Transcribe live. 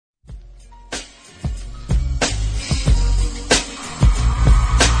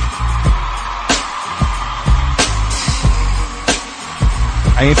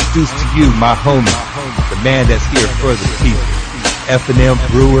I introduce to you my homie, the man that's here for the people, F&M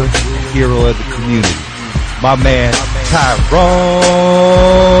Brewer, hero of the community, my man Tyrone.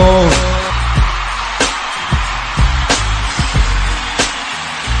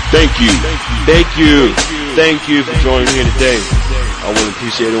 Thank you for joining me here today. I want to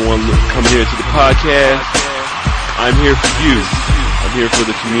appreciate everyone coming here to the podcast. I'm here for you. I'm here for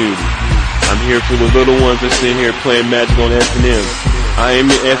the community. I'm here for the little ones that sit here playing Magic on F&M. I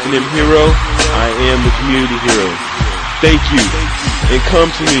am your F&M hero. I am the community hero. Thank you. And come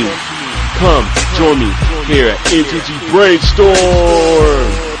to me. Come join me here at MTG Brainstorm.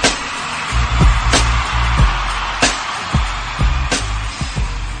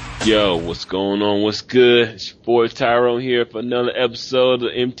 Yo, what's going on? What's good? It's your boy Tyrone here for another episode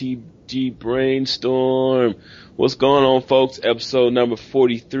of MTG Brainstorm. What's going on, folks? Episode number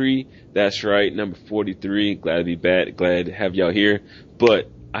 43. That's right, number 43. Glad to be back. Glad to have y'all here. But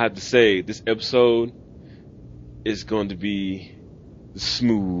I have to say, this episode is going to be the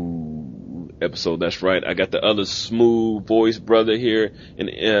smooth episode. That's right. I got the other smooth voice brother here in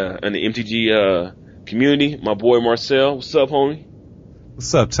the MTG community, my boy Marcel. What's up, homie?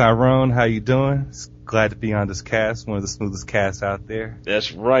 What's up, Tyrone? How you doing? Glad to be on this cast, one of the smoothest casts out there.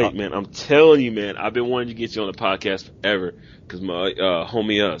 That's right, man. I'm telling you, man. I've been wanting to get you on the podcast forever because my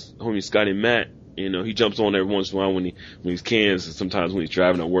homie Scotty Matt, you know, he jumps on every once in a while when he's can, sometimes when he's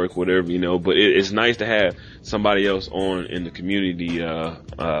driving to work, whatever, you know. But it's nice to have somebody else on in the community to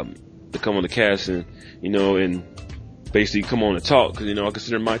come on the cast and, you know, and basically come on and talk because, you know, I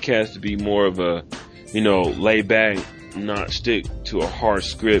consider my cast to be more of a, you know, laid back, not stick to a hard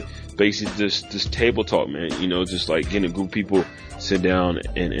script, basically just table talk, man, you know, just like getting a group of people sit down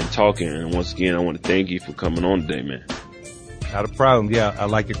and talking. And once again, I want to thank you for coming on today, man. Not a problem. Yeah, I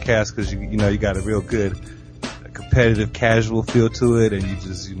like your cast because you know you got a real good competitive casual feel to it, and you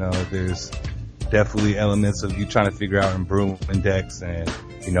just, you know, there's definitely elements of you trying to figure out and brewing decks, and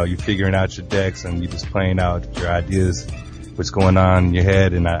you know, you're figuring out your decks and you're just playing out your ideas, what's going on in your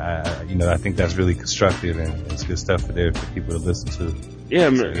head, and I you know, I think that's really constructive and it's good stuff for people to listen to. Yeah,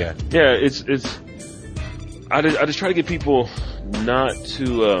 man. So, yeah. It's. I just try to get people not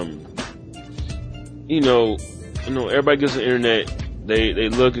to, you know, everybody gets on the internet. They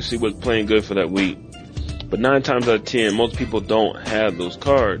look and see what's playing good for that week, but 9 times out of 10, most people don't have those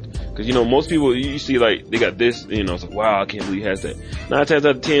cards. Because, you know, most people, you see, like, they got this, you know, it's like, wow, I can't believe he has that. 9 times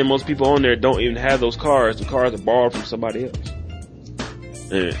out of 10, most people on there don't even have those cards. The cards are borrowed from somebody else.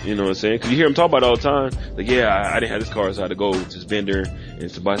 And, you know what I'm saying? Because you hear them talk about it all the time. Like, yeah, I didn't have this card, so I had to go to this vendor, and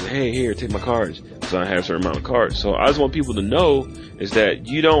somebody said, hey, here, take my cards. So I have a certain amount of cards. So I just want people to know is that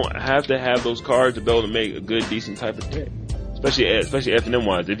you don't have to have those cards to be able to make a good, decent type of deck. Especially F&M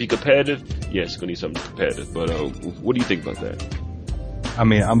wise. If you're competitive, yes, you're going to need something competitive. But what do you think about that? I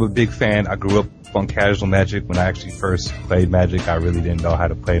mean, I'm a big fan. I grew up on casual Magic. When I actually first played Magic, I really didn't know how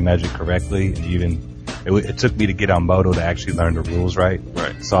to play Magic correctly, and even it took me to get on Moto to actually learn the rules right.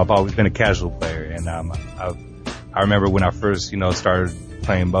 Right. So I've always been a casual player, and I remember when I first, you know, started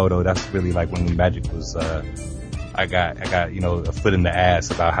playing Moto. That's really like when Magic was. I got you know, a foot in the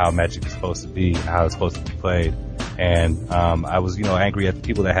ass about how Magic is supposed to be and how it's supposed to be played, and I was, you know, angry at the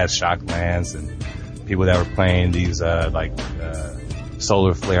people that had shock lands and people that were playing these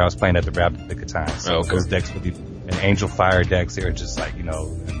Solar Flare. I was playing at the rapid pick of time. So those decks would be and Angel Fire decks. They were just like, you know,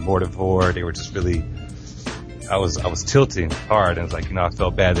 and Mortivore. They were just really. I was tilting hard, and it was like, you know, I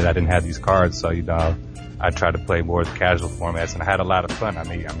felt bad that I didn't have these cards. So, you know, I tried to play more of the casual formats, and I had a lot of fun. I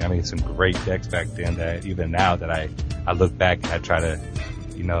made some great decks back then that even now that I look back and I try to,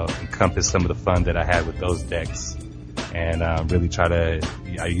 you know, encompass some of the fun that I had with those decks, and really try to.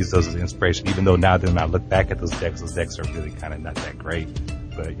 I use those as inspiration. Even though now that when I look back at those decks are really kind of not that great.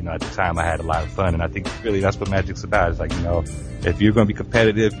 But, you know, at the time I had a lot of fun, and I think really that's what Magic's about. It's like, you know, if you're going to be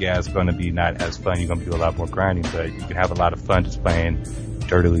competitive, yeah, it's going to be not as fun. You're going to do a lot more grinding, but you can have a lot of fun just playing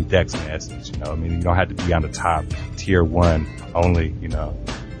dirtily decks in essence, you know. I mean, you don't have to be on the top tier 1 only, you know.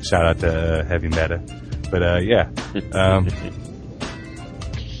 Shout out to Heavy Meta. But, yeah.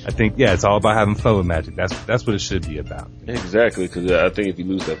 I think, yeah, it's all about having fun with Magic. That's what it should be about. Exactly, because I think if you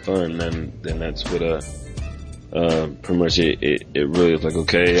lose that fun, then that's what, pretty much it really is like,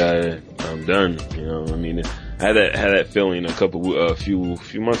 okay, I'm done. You know, I mean, I had that feeling a few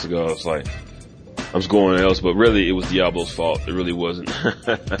months ago. I was like, I was going else, but really it was Diablo's fault. It really wasn't.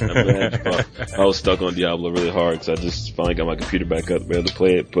 I was stuck on Diablo really hard because I just finally got my computer back up to be able to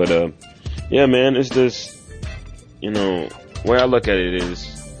play it. But, yeah, man, it's just, you know, the way I look at it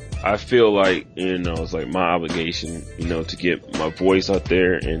is, I feel like, you know, it's like my obligation, you know, to get my voice out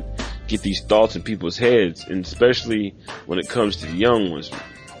there and get these thoughts in people's heads, and especially when it comes to the young ones,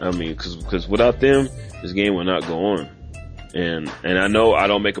 I mean, cause without them, this game will not go on. And I know I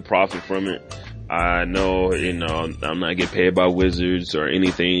don't make a profit from it. I know, I'm not getting paid by Wizards or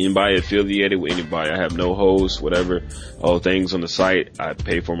anything. Anybody affiliated with anybody. I have no host, whatever. All things on the site, I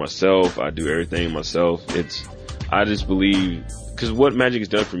pay for myself. I do everything myself. I just believe, cause what Magic has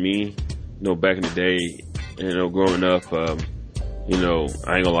done for me, back in the day, growing up, I ain't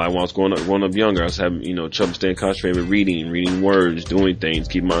gonna lie, when I was growing up younger, I was having, trouble staying concentrated with reading words, doing things,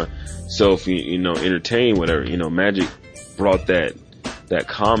 keep myself, entertained, whatever. Magic brought that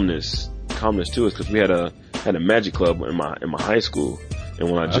calmness to us, because we had a Magic club in my high school,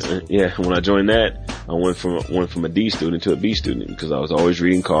 and when I joined that, I went from a D student to a B student, because I was always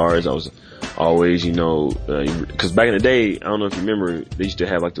reading cards. I was always, because back in the day, I don't know if you remember, they used to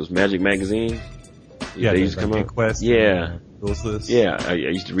have like those Magic magazines. Yeah, they used to come out. Quest, yeah, those lists. Yeah, I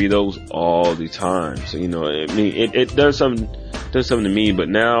used to read those all the time. So it does something to me. But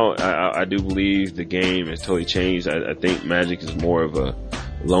now I do believe the game has totally changed. I think Magic is more of a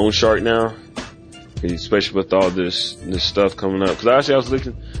loan shark now, especially with all this stuff coming up. Because actually I was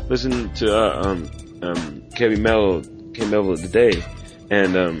listening to Kevin Melville today,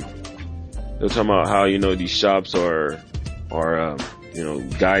 and they were talking about how these shops are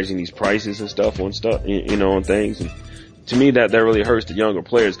guiding these prices and stuff on on things. And to me, that really hurts the younger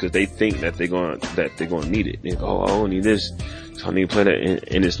players, because they think that they're gonna need it. They go, oh, I need this, so I need to play that,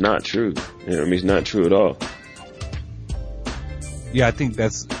 and it's not true. It's not true at all. Yeah, I think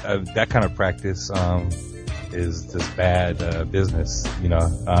that's that kind of practice is just bad business.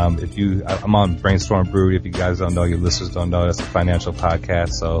 I'm on Brainstorm Brewery. If you guys don't know, your listeners don't know, that's a financial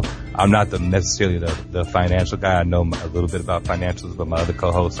podcast. So I'm not necessarily the financial guy. I know a little bit about financials, but my other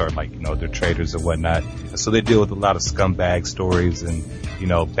co-hosts are they're traders and whatnot. And so they deal with a lot of scumbag stories and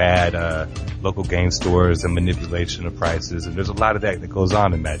bad local game stores and manipulation of prices. And there's a lot of that goes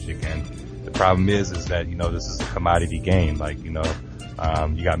on in Magic. And the problem is that this is a commodity game.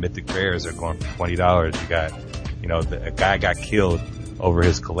 You got mythic rares that are going for $20. You got, a guy got killed over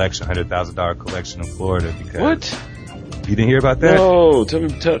his collection, $100,000 collection in Florida because. What? You didn't hear about that? No, tell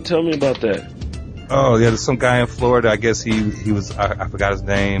me about that. Oh yeah, there's some guy in Florida. I guess he was, I forgot his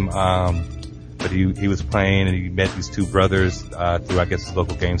name, but he was playing and he met these two brothers through, I guess, his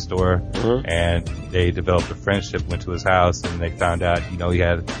local game store, and they developed a friendship. Went to his house and they found out, he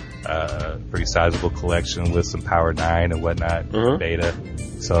had a pretty sizable collection with some Power 9 and whatnot, beta.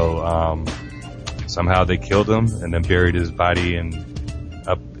 So somehow they killed him and then buried his body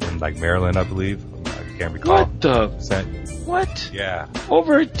up in Maryland, I believe. I can't recall. What the? What? Yeah.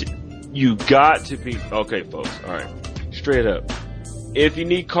 You got to be okay, folks. All right, straight up. If you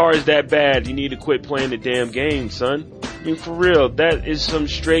need cards that bad, you need to quit playing the damn game, son. I mean, for real, that is some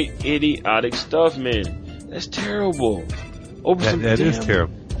straight idiotic stuff, man. That's terrible. That is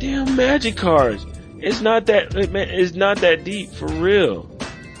terrible. Damn Magic cards. It's not that deep, for real.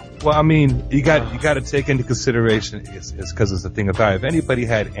 Well, I mean, you got to take into consideration it's because it's the thing about it. If anybody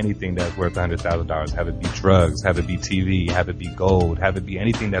had anything that's worth $100,000, have it be drugs, have it be TV, have it be gold, have it be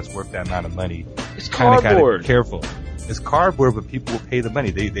anything that's worth that amount of money, it's cardboard. Gotta be careful. It's cardboard, but people will pay the money.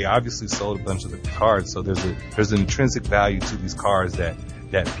 They obviously sold a bunch of the cards, so there's an intrinsic value to these cards that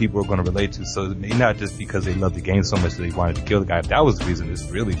people are going to relate to. So it may not just because they love the game so much that they wanted to kill the guy. If that was the reason, it's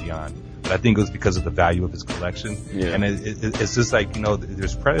really beyond. But I think it was because of the value of his collection. Yeah. And it's just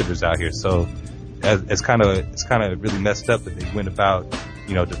there's predators out here. So it's kind of really messed up that they went about,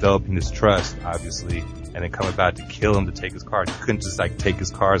 developing this trust, obviously, and then come about to kill him to take his cards. You couldn't just take his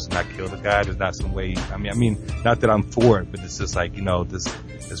cards and not kill the guy. There's not some way. I mean, not that I'm for it, but it's just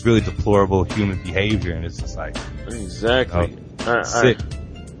this really deplorable human behavior, and it's just exactly. Sick.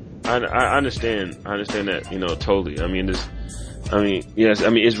 I understand that, totally. Yes,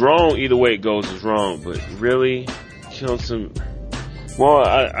 it's wrong either way it goes is wrong, but really,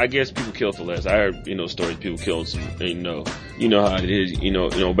 I guess people kill for less. I heard, stories people killing some, you know how it is,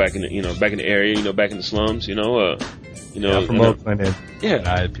 back in the area, back in the slums, I'm from Oakland,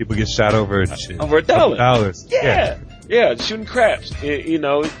 and people get shot over shit. Over $1. Yeah, shooting craps, paying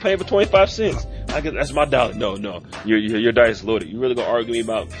for 25 cents. I guess that's my dollar. No, your dice loaded. You really gonna argue me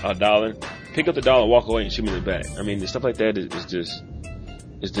about $1? Pick up the dollar, walk away, and shoot me in the back. I mean, stuff like that is just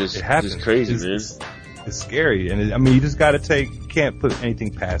crazy, man. It's scary, and you just can't put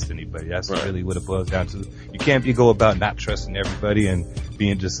anything past anybody. That's really what it boils down to. You can't go about not trusting everybody and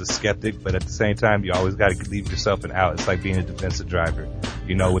being just a skeptic, but at the same time, you always got to leave yourself an out. It's like being a defensive driver.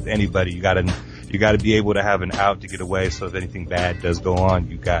 With anybody, you got to be able to have an out to get away. So if anything bad does go on,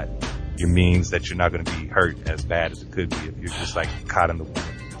 you got your means that you're not going to be hurt as bad as it could be if you're just caught in the wind.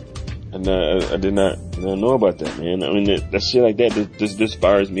 And I did not know about that, man. I mean, that shit like that just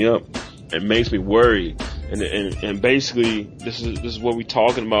fires me up. It makes me worry. And basically, this is what we're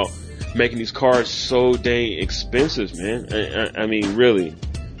talking about, making these cars so dang expensive, man. I mean, really.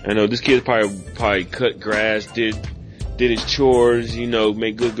 I know this kid probably cut grass, did his chores, you know,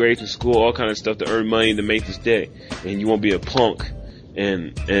 make good grades in school, all kind of stuff to earn money to make this day. And you won't be a punk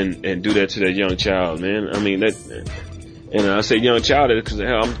and do that to that young child, man. I mean, and I say young child because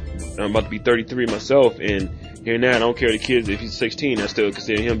hell, I'm about to be 33 myself, and hearing that, I don't care the kids. If he's 16, I still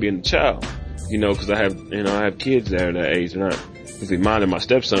consider him being a child. You know, because I have kids that are that age. They're not really mine and my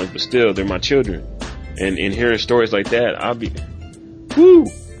stepsons, but still, they're my children. And hearing stories like that, I'll be, whoo,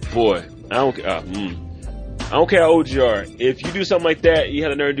 boy, I don't care how old you are. If you do something like that, you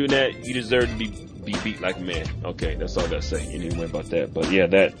had a nerve doing that, you deserve to be beat like a man. Okay, that's all I gotta say anyway about that. But yeah,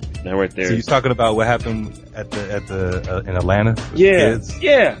 that right there. So you're talking about what happened at the in Atlanta? With yeah, kids?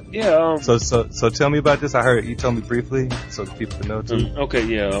 yeah. So tell me about this. I heard you told me briefly, so people can know too. Okay,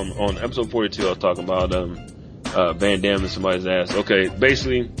 yeah. On episode 42, I was talking about Van Damme and somebody's ass. Okay,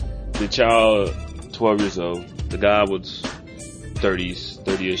 basically, the child, 12 years old. The guy was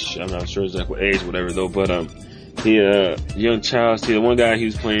 30-ish. I'm not sure exactly what age, whatever though. But the young child, see, the one guy he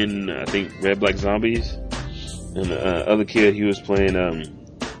was playing, I think, Red Black Zombies, and the other kid he was playing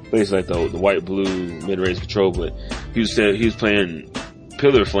basically like the white blue mid-range control, but he was playing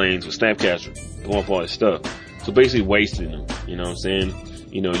Pillar Flames with Snapcaster, going for all his stuff. So basically wasting them. You know what I'm saying?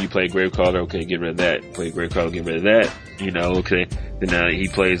 You know, you play Gravecaller, okay, get rid of that. Play Gravecaller, get rid of that. You know, okay. Then he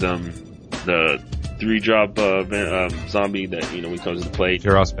plays the 3-drop zombie that, you know, when he comes into play.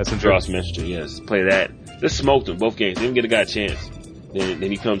 Jaros Messenger, yes. Play that. Just smoked him both games. Didn't get a guy a chance. Then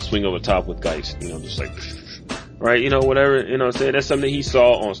he comes swing over top with Geist. You know, just like, right? You know, whatever. You know what I'm saying? That's something he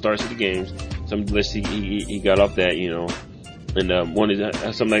saw on Star City Games. Some list he got off that, you know. And one is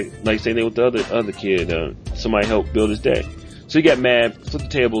something like same thing with the other kid. Somebody helped build his deck. So he got mad, flipped the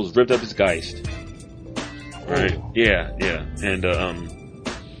tables, ripped up his Geist. Right? Yeah.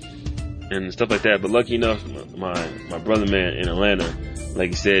 And stuff like that. But lucky enough, my brother man in Atlanta, like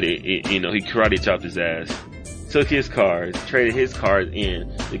he said, you know, he karate chopped his ass, took his cards, traded his cards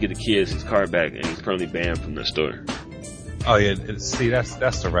in to get the kids his card back, and he's currently banned from the store. Oh yeah, see, that's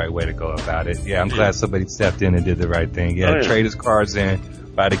the right way to go about it. Yeah, I'm glad somebody stepped in and did the right thing. Yeah, trade his cards in,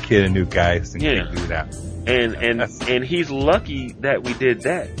 buy the kid a new Geist, and kick dude out. And he's lucky that we did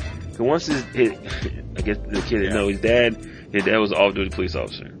that. Cause once I guess the kid didn't know his dad was an off-duty police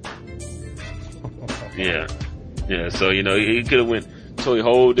officer. Yeah. So you know he could have went totally a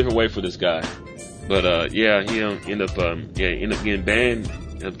whole different way for this guy, but he ended up getting banned.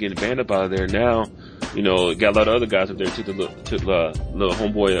 Ended up getting banned up out of there. Now, you know, got a lot of other guys up there took little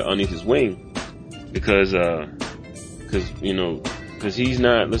homeboy underneath his wing because he's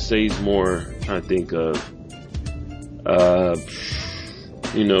not. Let's say he's more. I think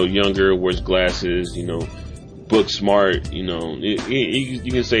younger, wears glasses. You know, book smart. You know, you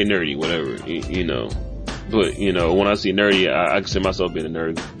can say nerdy, whatever. You know. But, you know, when I see nerdy, I consider myself being a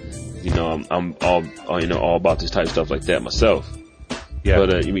nerd. You know, I'm all about this type of stuff like that myself. Yeah.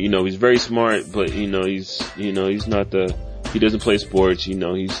 But, you know, he's very smart, but, you know, he's not he doesn't play sports, you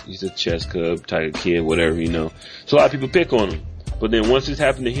know, he's a chess club type of kid, whatever, you know. So a lot of people pick on him. But then once this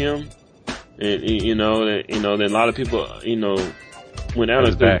happened to him, and, then a lot of people, you know, went out.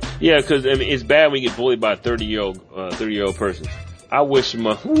 Yeah, cause, I mean, it's bad when you get bullied by a 30-year-old person. I wish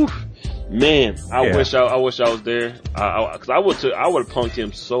man, I wish I was there. Cause I would have punked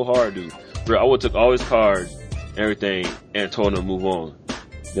him so hard, dude. Bro, I would have took all his cards, everything, and told him to move on.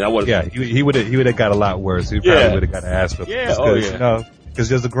 Then I would have. Yeah, he would have got a lot worse. He probably would have got an ass whipped. Yeah, you know,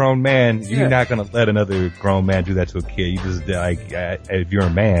 cause as a grown man, you're not gonna let another grown man do that to a kid. You just if you're a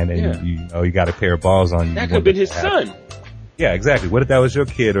man and you know you got a pair of balls on you. That could have been his son. Yeah, exactly. What if that was your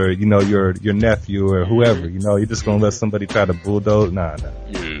kid or, you know, your nephew or whoever? You know, you're just gonna let somebody try to bulldoze? Nah.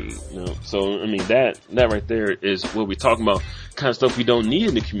 No. So, I mean, that right there is what we're talking about. Kind of stuff we don't need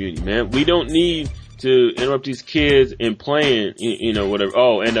in the community, man. We don't need to interrupt these kids in playing, you know, whatever.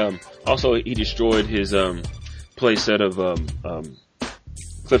 Oh, and, also he destroyed his, play set of,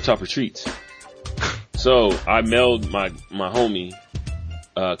 Clifftop Retreats. So, I mailed my homie,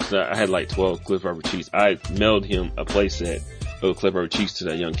 cause I had like 12 Clifftop Retreats. I mailed him a playset of Clifftop Retreats to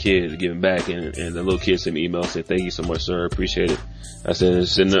that young kid to give him back, and the little kid sent me an email, said, "Thank you so much, sir. Appreciate it." I said,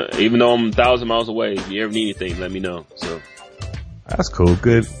 even though I'm 1,000 miles away, if you ever need anything, let me know. So. That's cool.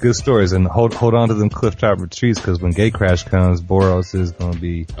 Good stories. And hold on to them Clifftop Retreats, cause when Gate Crash comes, Boros is gonna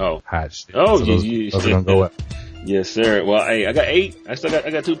be hot shit. Oh, so those are gonna go up. Yes, sir. Well, hey, I got 8. I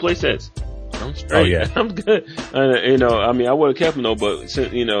got 2 playsets. I'm straight. Oh, yeah. I'm good. You know, I mean, I would have kept him though, but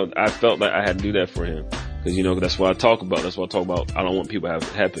you know, I felt like I had to do that for him because you know that's what I talk about. That's what I talk about. I don't want people to have it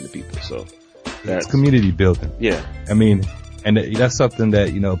happen to people. So it's community building. Yeah. I mean, and that's something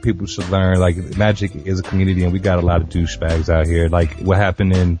that, you know, people should learn. Like, Magic is a community, and we got a lot of douchebags out here. Like, what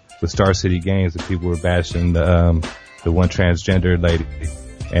happened with Star City Games, that people were bashing the one transgender lady.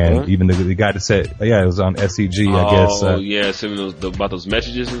 And even the guy that said, it was on SEG, I guess. Oh, yeah, some about those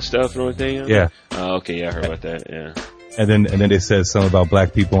messages and stuff and everything. Yeah. Okay, yeah, I heard about that, yeah. And then they said something about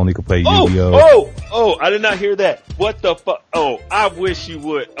black people only could play Yu-Gi-Oh! Oh, I did not hear that. What the fuck? Oh, I wish you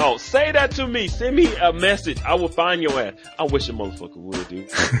would. Oh, say that to me. Send me a message. I will find your ass. I wish a motherfucker would,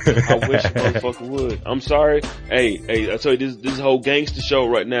 dude. I wish a motherfucker would. I'm sorry. Hey, I tell you, this is a whole gangster show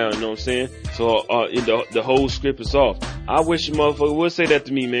right now, you know what I'm saying? So, the whole script is off. I wish a motherfucker would say that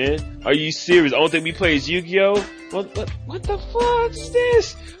to me, man. Are you serious? The only thing we play is Yu-Gi-Oh? What the fuck is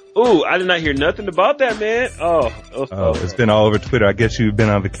this? Ooh, I did not hear nothing about that, man. Oh, it's been all over Twitter. I guess you've been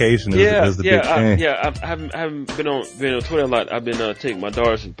on vacation. Big thing. I haven't been on Twitter a lot. I've been taking my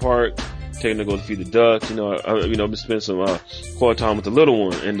daughters to the park, taking to go to feed the ducks. You know, I've been spending some quality time with the little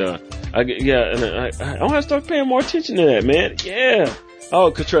one, and I want to start paying more attention to that, man. Yeah.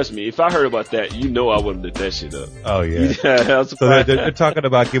 Oh, cause trust me, if I heard about that, you know I wouldn't have that shit up. Oh yeah. Yeah, so they're talking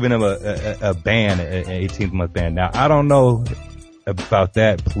about giving him a ban, an 18-month ban. Now I don't know about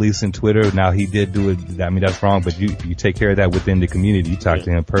that, policing Twitter. Now he did do it. I mean, that's wrong, but you take care of that within the community. You talk to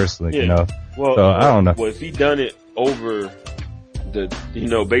him personally, you know. Well, so I don't know. Well, if he done it over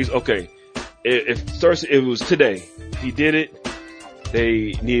okay, if it was today, he did it,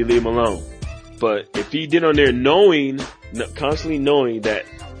 they need to leave him alone. But if he did on there constantly knowing that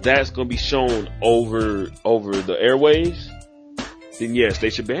that's going to be shown over the airwaves, then yes, they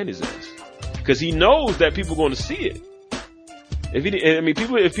should ban his ass. Cause he knows that people are going to see it.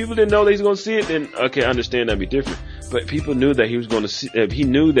 If people didn't know that he's going to see it, then okay, I understand that'd be different. But people knew that he was going to see. He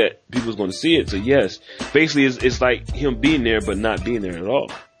knew that people was going to see it. So yes, basically, it's like him being there but not being there at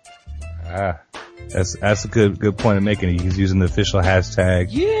all. That's a good point of making it. He's using the official hashtag.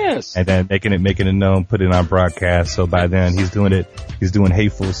 Yes. And then making it known, put it on broadcast. So by then he's doing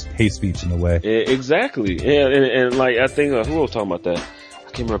hate speech in a way. Exactly. Yeah. And like I think who was talking about that?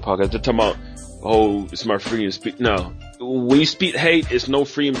 I can't remember podcast. They're talking about it's my freedom of speech. No. When you speak hate, it's no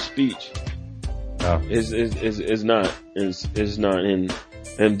freedom of speech. Oh. It's not. It's not.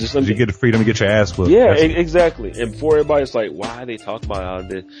 And just you get the freedom to get your ass whooped. Yeah, exactly. And before everybody, it's like, why they talk about all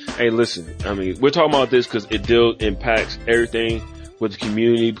this? Hey, listen. I mean, we're talking about this because it impacts everything with the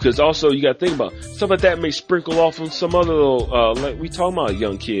community. Because also, you got to think about stuff like that may sprinkle off on some other little. Like we talking about a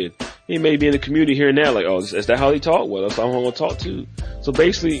young kid. He may be in the community here and there. Like, is that how they talk? Well, that's how I'm going to talk to. So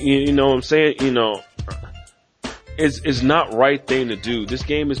basically, you know what I'm saying? You know. It's not right thing to do. This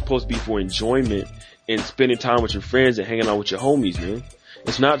game is supposed to be for enjoyment and spending time with your friends and hanging out with your homies, man.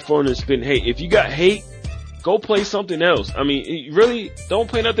 It's not fun to spend hate. If you got hate, go play something else. I mean, really, don't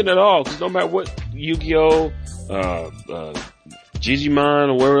play nothing at all. Cause no matter what, Yu-Gi-Oh, Digimon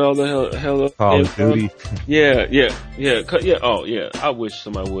or wherever all the hell Call of Duty. Yeah. Oh yeah. I wish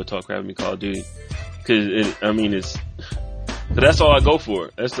somebody would talk crap to me Call of Duty. Cause but that's all I go for.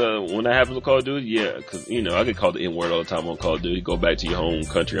 That's when that happens with Call of Duty, yeah. Cause I get called the N-word all the time on Call of Duty. Go back to your home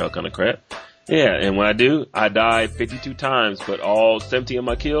country, all kind of crap. Yeah, and when I do, I die 52 times, but all 17 of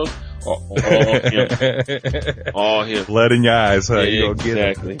my kills are all him. All him. Blood in your eyes, huh? Yeah,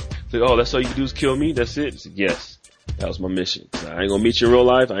 exactly. So, that's all you can do is kill me? That's it? So, yes. That was my mission. So I ain't gonna meet you in real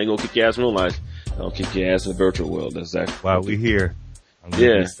life. I ain't gonna kick your ass in real life. I'll kick your ass in the virtual world. That's exactly. While we here. I'm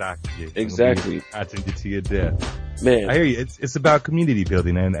gonna be stalking you. Exactly. Watching you to your death. Man. I hear you. It's about community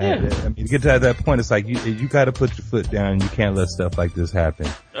building, and I mean, to get to that point, it's like you gotta put your foot down. You can't let stuff like this happen.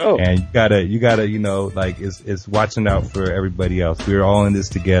 Oh. And you gotta, like it's watching out for everybody else. We're all in this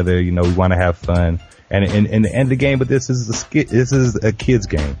together. We want to have fun. And in the end of the game, but this is a kid's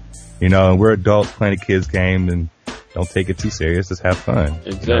game. And we're adults playing a kid's game, and don't take it too serious. Just have fun.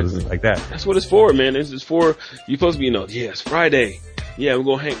 Exactly. Like that. That's what it's for, man. It's for, you're supposed to be, it's Friday. Yeah, we're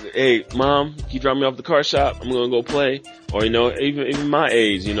gonna hang. Hey, mom, can you drop me off the car shop? I'm gonna go play. Or even my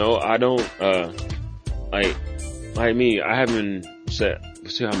age, I don't like me. I haven't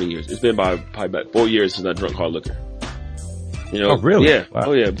let's see how many years. It's been probably about 4 years since I drunk hard liquor. Oh, really? Yeah. Wow.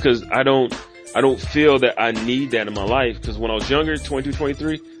 Oh, yeah. Because I don't feel that I need that in my life. Because when I was younger, 22,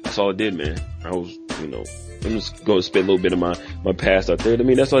 23, that's all I did, man. I was, I'm just going to spend a little bit of my past out there. I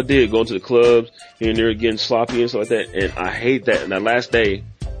mean, that's all I did. Going to the clubs, here and there, getting sloppy and stuff like that. And I hate that. And that last day,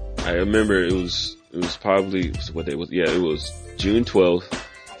 I remember it was probably, what day was it? Yeah, it was June 12th.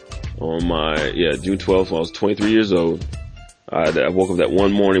 June 12th when I was 23 years old. I woke up that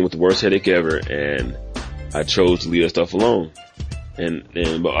one morning with the worst headache ever, and I chose to leave that stuff alone.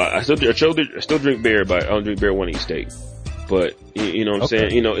 But I still drink beer, but I don't drink beer one each steak. But you know what I'm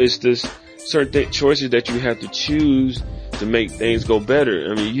saying? You know, it's this certain choices that you have to choose to make things go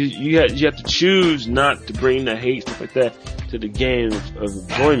better. I mean, you have to choose not to bring the hate, stuff like that, to the game of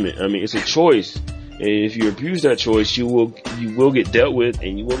enjoyment. I mean, it's a choice, and if you abuse that choice, you will get dealt with,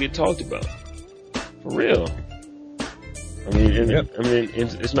 and you will get talked about. For real. I mean,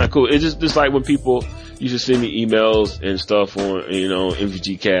 it's not cool. It's just like when people used to send me emails and stuff on, you know,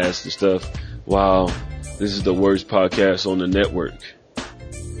 MTG Cast and stuff. Wow, this is the worst podcast on the network.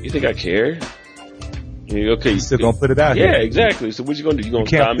 You think I care? I mean, okay, you still gonna put it out here. Yeah, exactly. So what you gonna do? You gonna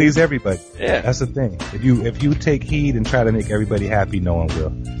can't please everybody. Yeah, that's the thing. If you take heed and try to make everybody happy, no one will,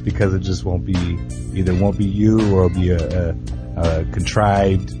 because it just won't be you, or it'll be a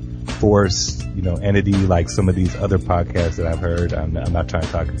contrived, forced, you know, entity like some of these other podcasts that I've heard. I'm not trying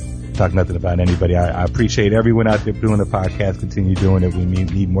to talk nothing about anybody. I appreciate everyone out there doing the podcast. Continue doing it. We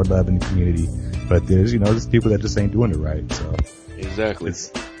need more love in the community, but there's people that just ain't doing it right. So exactly.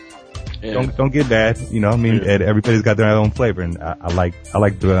 Don't get bad, you know. I mean, everybody's got their own flavor, and I like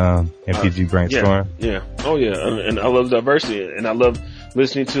the MTG Brainstorm. Yeah. Oh yeah, and I love diversity, and I love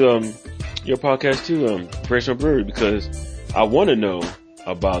listening to your podcast too, Brainstorm Brewery, because I want to know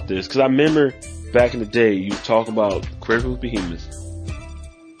about this, because I remember back in the day you talk about Critical Behemoths.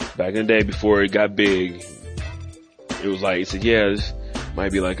 Back in the day before it got big, it was like, it said, yeah, this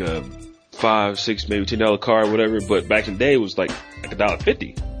might be like a $5, $6, maybe $10 card, whatever. But back in the day, it was like $1.50.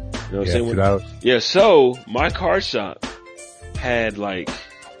 You know what I'm saying? Yeah. So my card shop had like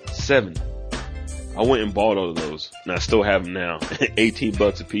 7. I went and bought all of those, and I still have them now.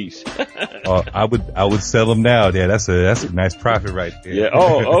 $18 a piece. I would sell them now. Yeah, that's a nice profit right there. Yeah.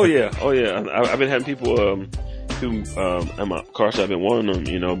 Oh yeah. I've been having people who at my car shop been wanting them,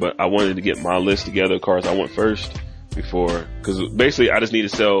 you know, but I wanted to get my list together of cards I want first before, because basically I just need to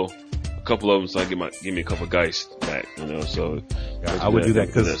sell a couple of them so I give me a couple of Geist back, you know. So yeah, I would do that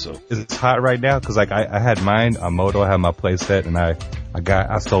because it's hot right now. Because like I had mine on Moto, I had my play set, and I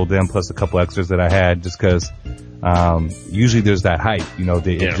sold them plus a couple extras that I had, just because usually there's that hype, you know.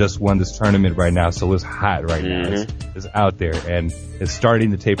 It just won this tournament right now, so it's hot right now. It's out there, and it's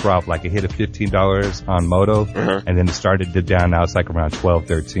starting to taper off. Like it hit a $15 on Moto, and then it started to down. Now it's like around 12,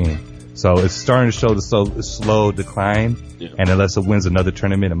 13. So it's starting to show the slow decline, and unless it wins another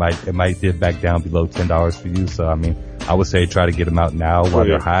tournament, it might dip back down below $10 for you. So I mean, I would say try to get them out now while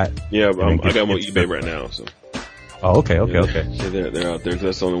they're hot. Yeah, I got them on eBay right now. So. Oh, okay. Yeah, they're out there, 'cause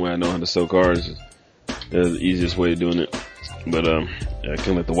that's the only way I know how to sell cards. That's the easiest way of doing it. But I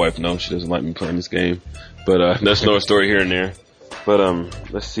can't let the wife know she doesn't like me playing this game. But that's another story here and there. But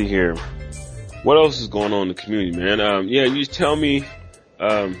let's see here. What else is going on in the community, man? You tell me.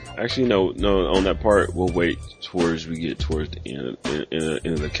 Actually, no. On that part, we'll wait towards we get towards the end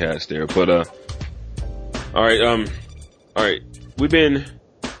of the cast there. But all right. We've been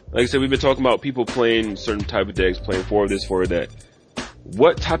talking about people playing certain type of decks, playing for this, for that.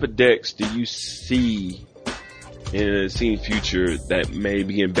 What type of decks do you see in the scene future that may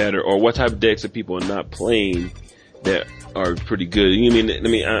be getting better, or what type of decks that people are not playing that are pretty good? You mean?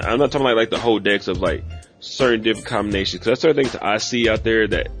 I'm not talking like the whole decks of like certain different combinations, because that's certain things that I see out there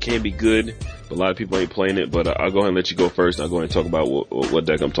that can be good, but a lot of people ain't playing it. But I'll go ahead and let you go first. I'll go ahead and talk about what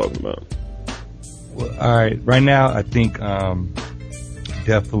deck I'm talking about. Well, all right, right now I think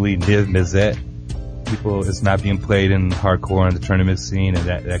definitely Nizet. It's not being played in hardcore in the tournament scene, and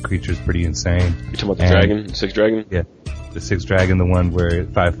that creature is pretty insane. You talking about the dragon, 6 dragon? Yeah, the 6 dragon, the one where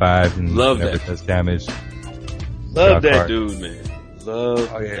 5/5 and love never that does damage. Love that dude, man.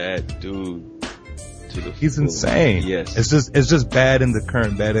 That dude. He's insane. Yes. It's just bad in the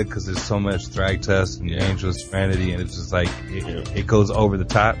current meta because there's so much Thragtusk and Dangerous Serenity, and it's just like it goes over the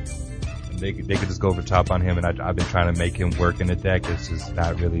top. They could just go over the top on him, and I've been trying to make him work in the deck. It's just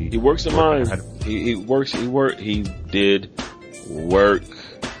not really. He works in mine. He works. He did work.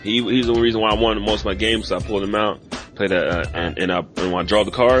 He's the reason why I won most of my games. So I pulled him out, played that, and when I draw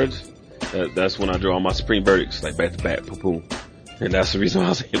the cards, that's when I draw all my Supreme Verdicts, like back to back, boom. And that's the reason why I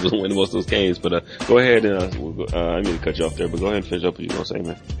was able to win most of those games. But go ahead, and I need to cut you off there, but go ahead and finish up what you're gonna say,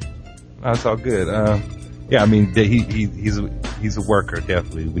 man. That's all good. Yeah, I mean, he's a worker,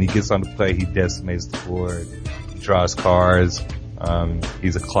 definitely. When he gets on the play, he decimates the board. He draws cards.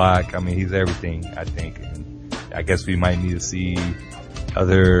 He's a clock. I mean, he's everything, I think. And I guess we might need to see from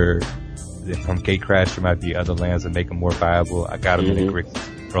Gatecrash, there might be other lands that make him more viable. I got him in a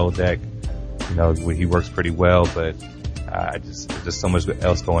Grixis control deck, you know, where he works pretty well, but there's just so much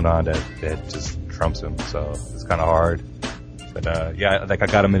else going on that just trumps him. So it's kind of hard. But yeah, like I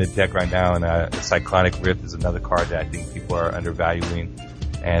got them in a deck right now, and Cyclonic Rift is another card that I think people are undervaluing,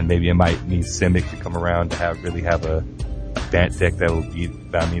 and maybe it might need Simic to come around to really have a Bant deck that will beat.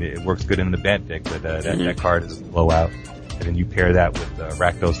 I mean, it works good in the Bant deck, but that card is a blowout. And then you pair that with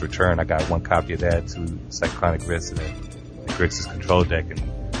Rakdos Return. I got one copy of that to Cyclonic Rift and then the Grixis control deck. And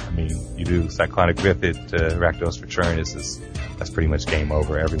I mean, you do Cyclonic Rift it to Rakdos Return, that's pretty much game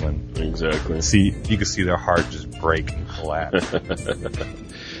over. Everyone exactly. You can see their heart just break and collapse.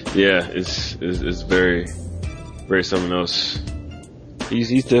 Yeah, it's very, very something else. He's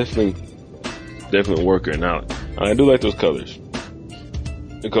definitely a worker. Now, I do like those colors.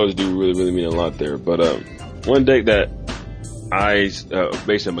 The colors do really, really mean a lot there. But one deck that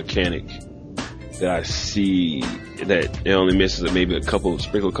based on mechanic that I see that it only misses maybe sprinkle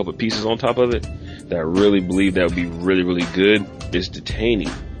a couple pieces on top of it, that I really believe that would be really, really good, is Detaining.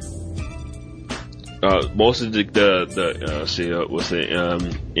 Most of the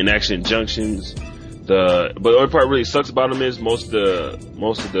inaction injunctions, but the only part really sucks about them is most of the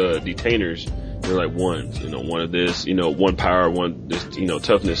detainers, they're like ones, one of this, one power, one this,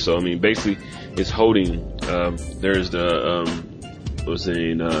 toughness. So I mean, basically, it's holding. There's the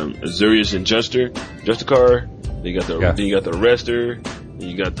Azurius and Justicar. Then you got the Arrestor. Then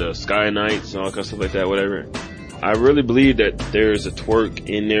you got the Sky Knights and all kind of stuff like that. Whatever. I really believe that there's a twerk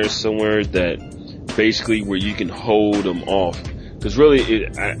in there somewhere that basically where you can hold them off. Because really,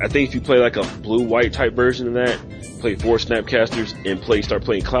 I think if you play like a blue-white type version of that, play 4 Snapcasters and start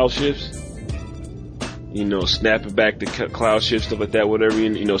playing Cloud Shifts. Snapping back the cloud shift, stuff like that, whatever,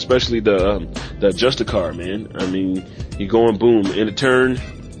 especially the Justicar, man. I mean, you going boom, in a turn,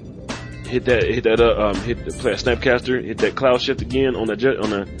 hit the play a Snapcaster, hit that cloud shift again on the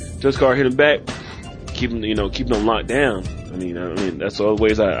Justicar, hit him back, keep them locked down. I mean, that's all the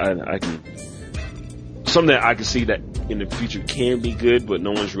ways I can, something that I can see that in the future can be good, but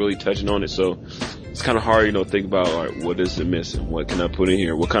no one's really touching on it, so it's kind of hard, think about, all right, what is it missing? What can I put in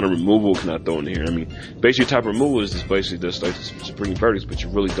here? What kind of removal can I throw in here? I mean, basically, type of removal is just basically just like Supreme Verdicts, but you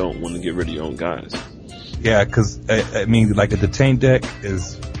really don't want to get rid of your own guys. Yeah, because, I mean, like a Detain deck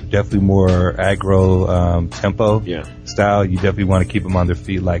is definitely more aggro, tempo style. You definitely want to keep them on their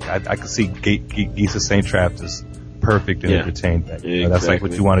feet. Like, I could see Geese of Saint Traps is perfect in a Detain deck. Exactly. That's like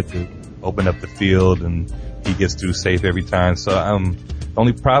what you want to do. Open up the field, and he gets through safe every time. So, the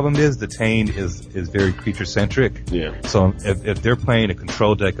only problem is Detain is very creature centric. Yeah. So if they're playing a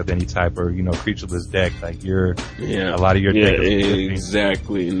control deck of any type or creatureless deck, like a lot of your deck is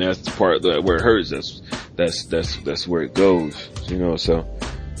exactly, and that's the part where it hurts. That's where it goes. So,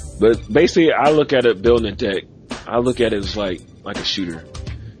 but basically, I look at it building a deck. I look at it as like a shooter.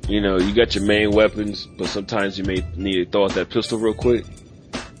 You got your main weapons, but sometimes you may need to throw out that pistol real quick.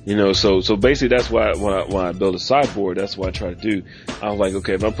 So basically that's why when I build a sideboard, that's what I try to do. I was like,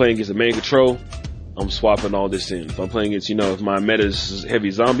 okay, if I'm playing against the main control, I'm swapping all this in. If I'm playing against, if my meta is heavy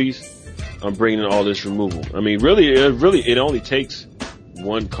zombies, I'm bringing in all this removal. I mean, really, it only takes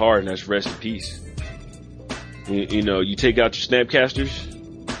one card, and that's Rest in Peace. You take out your Snapcasters,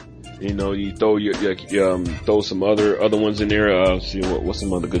 you throw throw some other ones in there. See what's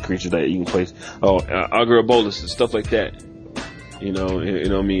some other good creatures that you can place. Augur Bolus and stuff like that. In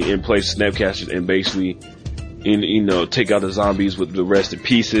place Snapcasters and basically, take out the zombies with the Rest in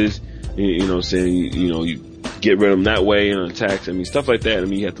Pieces. You get rid of them that way and attacks. I mean, stuff like that. I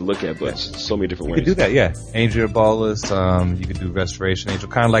mean, you have to look at, but so many different ways. You could do that, yeah. Angel Ballers, you could do Restoration Angel,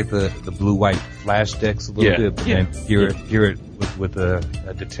 kind of like the blue-white flash decks a little bit, but then hear it with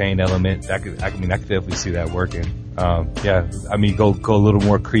a Detain element. I could definitely see that working. Go a little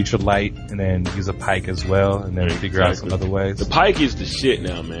more creature light, and then use a pike as well, and then figure out some other ways. The pike is the shit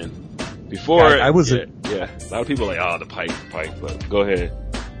now, man. Before, a lot of people are like, the pike, but go ahead.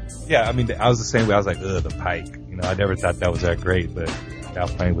 Yeah, I mean, I was the same way. I was like, the pike. I never thought that was that great, but now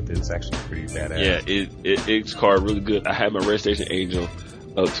playing with it is actually pretty badass. Yeah, it's card really good. I had my Restoration Angel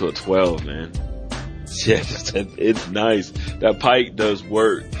up to a 12, man. Yeah, it's nice. That pike does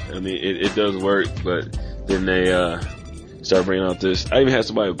work. I mean, it does work, but then they started bringing out this. I even had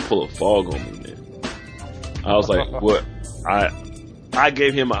somebody pull a fog on me, man. I was like, what? I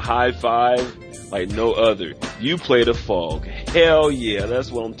gave him a high five like no other. You played a fog. Hell yeah,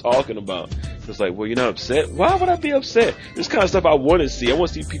 that's what I'm talking about. It's like, well, you're not upset? Why would I be upset? This kind of stuff I want to see. I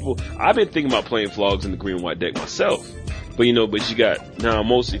want to see people. I've been thinking about playing flogs in the green and white deck myself. But but you got, now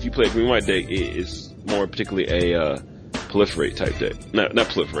if you play a green and white deck, it's more particularly a proliferate type deck. Not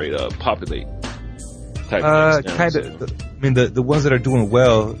proliferate, populate type decks. Kind of. mean, the ones that are doing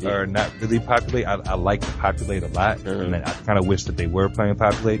well are not really populate. I like to populate a lot, and I kind of wish that they were playing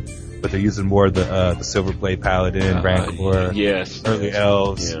populate, but they're using more the Silverblade Paladin, Rancor, early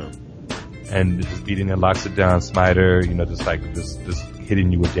elves, and just beating the locks it down Smiter, just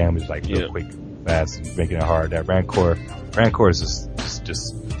hitting you with damage real quick, fast, and making it hard. That Rancor is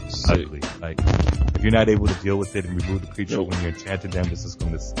just ugly. Like, if you're not able to deal with it and remove the creature when you're enchanting them, this is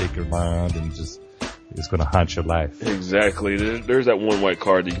going to stick around and it's going to haunt your life. Exactly. There's that one white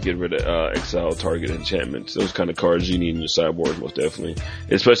card that you get rid of, exile target enchantments. Those kind of cards you need in your sideboard, most definitely.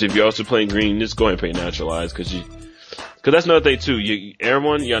 Especially if you're also playing green, just go ahead and play naturalize, cause that's another thing too.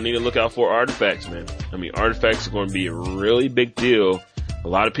 Everyone, y'all need to look out for artifacts, man. I mean, artifacts are going to be a really big deal. A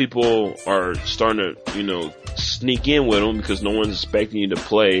lot of people are starting to, sneak in with them because no one's expecting you to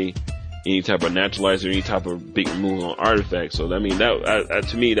play any type of naturalizer, any type of big move on artifacts. So, I mean,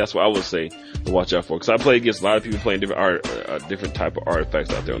 to me, that's what I would say to watch out for. Because I play against a lot of people playing different type of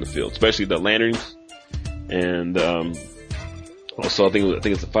artifacts out there on the field, especially the lanterns. And, also, I think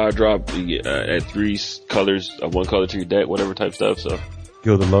it's a 5-drop. You get, add 3 colors of 1 color to your deck, whatever type stuff. So,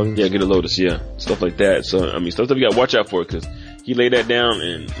 Gilded Lotus? Yeah, Gilded Lotus, yeah. Stuff like that. So, I mean, stuff that you gotta watch out for, because he laid that down,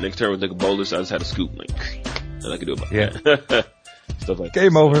 and next turn with like a bolus, I just had a scoop, and I could do about that. Stuff like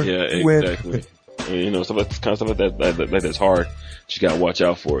Game over. Yeah, exactly. And, stuff like that, that's hard. That you gotta watch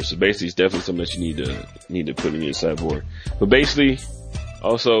out for. So basically, it's definitely something that you need to put in your sideboard. But basically,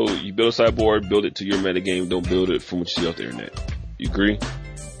 also, you build a sideboard, build it to your metagame. Don't build it from what you see off the internet. You agree?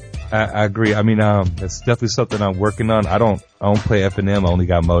 I agree. I mean, it's definitely something I'm working on. I don't play FNM. I only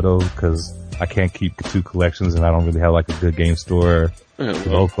got Moto because I can't keep 2 collections, and I don't really have like a good game store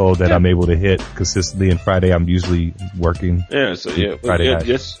local that I'm able to hit consistently. And Friday, I'm usually working. Yeah, so Friday night.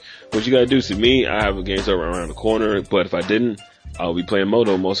 Just what you gotta do. See, me, I have a game store around the corner, but if I didn't, I'll be playing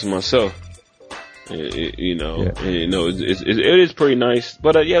Moto most of myself. It is pretty nice.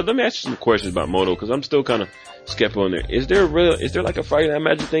 But let me ask you some questions about Moto, because I'm still kind of skeptical on there. Is there like a Friday Night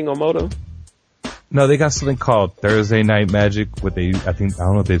Magic thing on Moto? No, they got something called Thursday Night Magic. I don't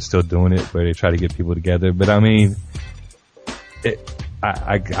know if they're still doing it, where they try to get people together. But I mean,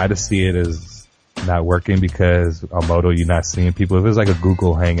 I just see it as not working, because on Moto you're not seeing people. If it was like a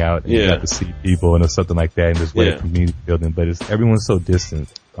Google Hangout, and you got to see people and something like that, and there's way of community building. But everyone's so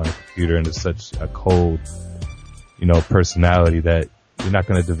distant on a computer, and it's such a cold, personality that you're not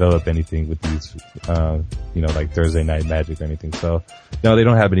going to develop anything with these, like Thursday Night Magic or anything. So, no, they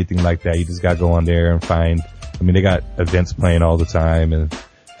don't have anything like that. You just got to go on there and find, they got events playing all the time, and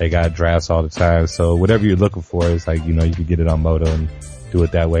they got drafts all the time. So whatever you're looking for is like, you can get it on Moto and do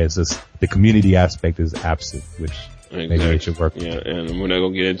it that way. It's just the community aspect is absent, which maybe it should work. Yeah, and we're not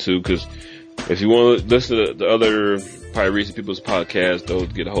going to get into, because if you want to listen to the other probably recent people's podcasts, they'll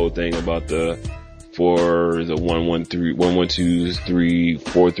get a whole thing about the 1-1-3, 1-1-2-3,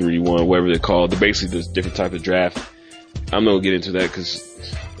 4-3-1, whatever they're called. Basically, there's different type of draft. I'm not gonna get into that because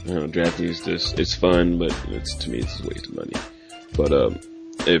drafting is it's fun, but to me it's a waste of money. But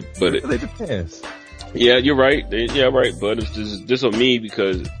it depends. Yeah, you're right. Yeah, right. But it's just on me,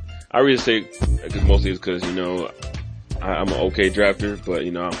 because I really say, because mostly it's because I'm an okay drafter, but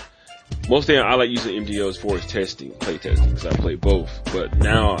mostly I like using MDOs for its play testing, because I play both. But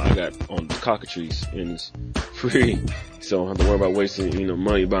now I got on the cockatrice, and it's free, so I don't have to worry about wasting,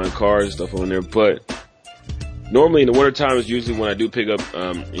 money buying cars and stuff on there. But normally in the winter time is usually when I do pick up,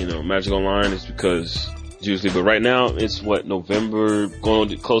 Magic Online. It's because usually, but right now it's November,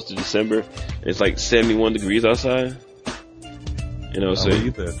 going on close to December. And it's like 71 degrees outside. So I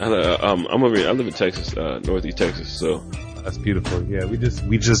live in Texas, northeast Texas, so. That's beautiful. Yeah, we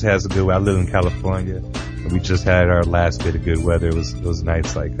just had some good weather. I live in California, and we just had our last bit of good weather. It was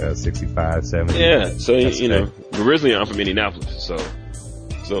nights like 65, 70. Yeah, so originally I'm from Indianapolis, so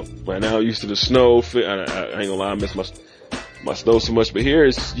right now I'm used to the snow. I ain't gonna lie, I miss my snow so much. But here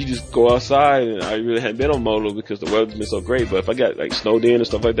you just go outside, and I really hadn't been on Moto because the weather's been so great. But if I got like snowed in and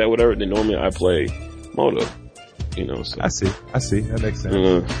stuff like that, whatever, then normally I play Moto. So I see. That makes sense.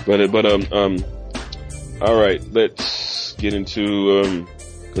 All right, let's get into,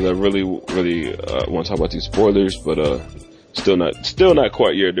 cause I really, want to talk about these spoilers, but, still not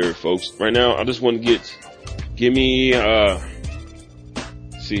quite yet there, folks. Right now, I just want to give me,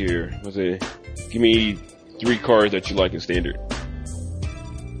 see here, give me 3 cards that you like in Standard.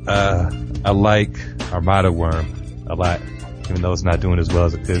 I like Armada Worm a lot, even though it's not doing as well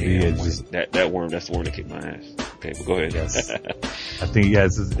as it could be. It's just that worm, that's the one that kicked my ass. Okay, but go ahead. Yes. I think,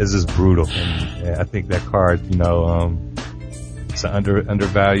 it's just brutal. And I think that card, it's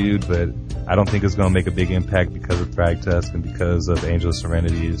undervalued, but I don't think it's going to make a big impact because of Thragtusk and because of Angel of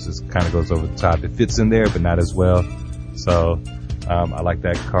Serenity. It just kind of goes over the top. It fits in there, but not as well. So, I like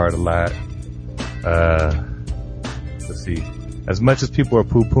that card a lot. Let's see. As much as people are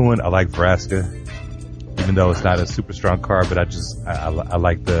poo-pooing, I like Vraska. Even though it's not a super strong card, but I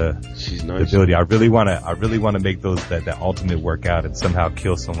like She's nice. the ability. I really want to make those that ultimate work out and somehow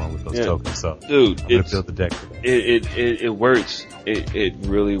kill someone with those tokens. So, dude, I'm gonna build the deck. It works. It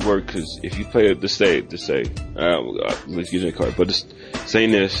really works, because if you play let's say, let's use a card, but just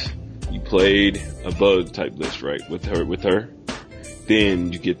saying this, you played a bug type list, right? With her,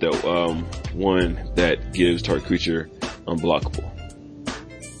 then you get the one that gives target creature unblockable.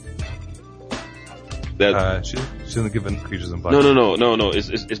 She doesn't give creatures unblockable. No.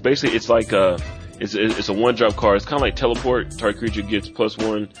 It's basically, it's like it's a 1-drop card. It's kind of like teleport. Target creature gets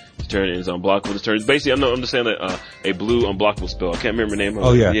 +1 to turn and is unblockable this turn. It's basically, I'm just saying that a blue unblockable spell. I can't remember the name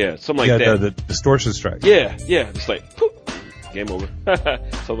of it. Yeah, something like that. The distortion strike. Yeah, just like poop, game over,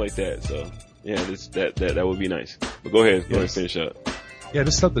 something like that. So yeah, that would be nice. But go ahead and finish up. Yeah,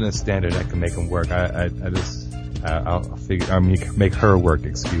 just something that's standard that can make them work. I'll figure. I mean, make her work.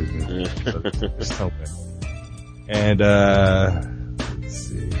 Excuse me. So just something. And let's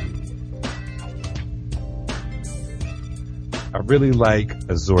see. I really like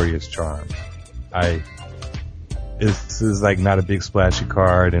Azorius Charm. This is like not a big splashy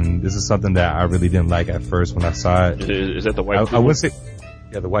card, and this is something that I really didn't like at first when I saw it. Is that the white? I wouldn't say,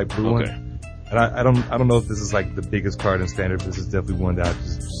 the white blue one. And I don't know if this is like the biggest card in standard. This is definitely one that I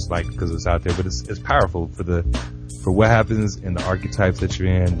just like because it's out there, but it's powerful for what happens in the archetypes that you're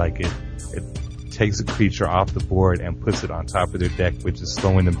in. Like it takes a creature off the board and puts it on top of their deck, which is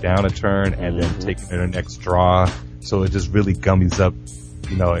slowing them down a turn and then taking their next draw. So it just really gummies up,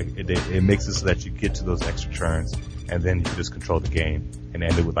 it makes it so that you get to those extra turns and then you can just control the game and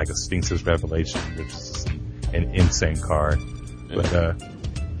end it with like a Sphinx's Revelation, which is just an insane card. But,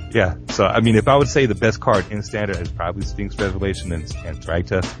 yeah, so I mean, if I would say the best card in standard is probably Sphinx Revelation and Strike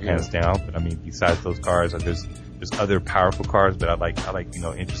Test, hands down. But I mean, besides those cards, there's other powerful cards, but I like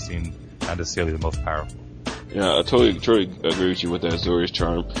interesting, not necessarily the most powerful. Yeah, I totally agree with you with that Azorius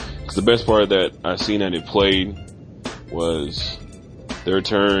Charm. Because the best part that I seen that it played was third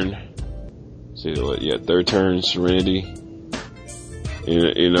turn. Third turn Serenity.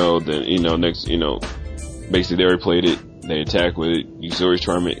 Next, basically they already played it. They attack with it. You Azorius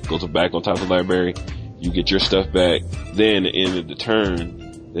Charm it, goes back on top of the library. You get your stuff back. Then at the end of the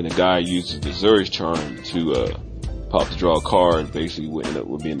turn, then the guy uses the Azorius Charm to pop to draw a card. Basically, would end up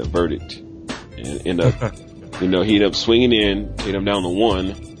with being a verdict, and end up, he end up swinging in, hit him down to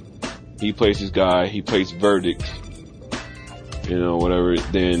 1. He plays his guy. He plays verdict. Whatever.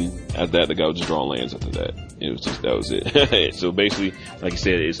 Then after that, the guy would just draw lands after that. That was it. So basically, like I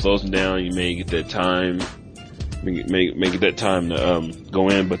said, it slows him down. You may get that time. Make it that time to go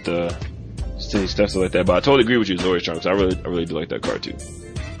in, but stuff like that. But I totally agree with you, Azorius Charm, because I really do like that card too.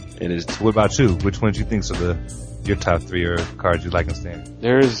 And what about you? Which ones you think are your top 3 or cards you like in standard?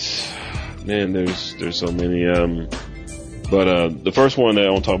 There's so many. But the first one that I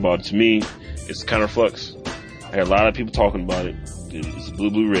want to talk about, to me, is Counterflux. I hear a lot of people talking about it. It's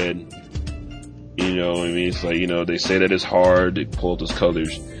blue, red. It's like, they say that it's hard to pull those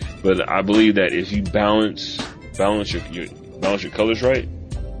colors, but I believe that if you balance your colors right,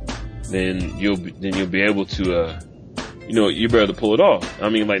 then you'll be able to you'll be able to pull it off. I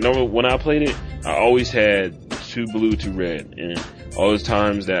mean, like, normally when I played it, I always had 2 blue, 2 red, and all those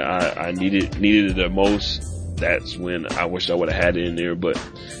times that I needed it the most, that's when I wish I would have had it in there. But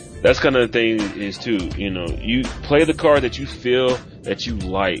that's kind of the thing is too, you play the card that you feel that you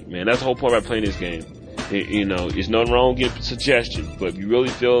like, man. That's the whole point about playing this game. There's nothing wrong with getting suggestions, but if you really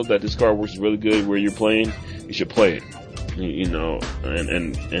feel that this card works really good where you're playing, you should play it.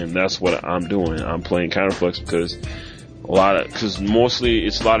 And that's what I'm doing. I'm playing Counterflux because mostly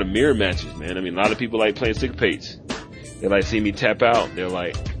it's a lot of mirror matches, man. I mean, a lot of people like playing Syncopates. They like seeing me tap out. They're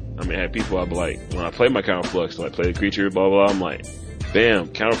like, I have people, I'll be like, when I play my Counterflux, so I play the creature, blah, blah, blah, I'm like, bam,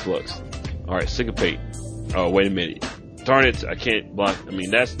 Counterflux. Alright, Syncopate. Oh, wait a minute. Darn it, I can't block. I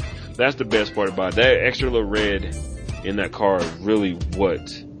mean, that's the best part about it. That extra little red in that card really what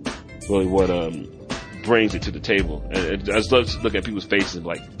brings it to the table. And I just love to look at people's faces and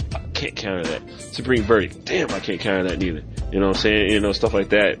like, I can't counter that. Supreme Verdict. Damn, I can't counter that neither. You know what I'm saying? Stuff like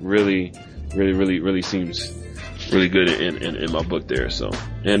that really seems really good in my book there. So,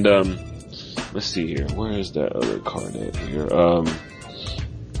 and let's see here. Where is that other card at here?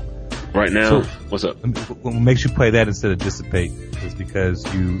 Right now, what's up? What makes you play that instead of Dissipate is because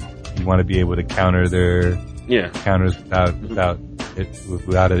you want to be able to counter their counters without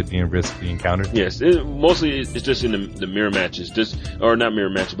it being risk being countered. Yes, mostly it's just in the mirror matches, not mirror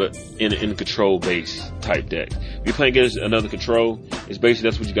matches, but in control base type deck. If you're playing against another control, it's basically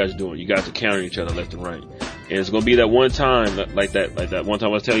that's what you guys are doing. You guys are countering each other left and right. And it's gonna be that one time, like that one time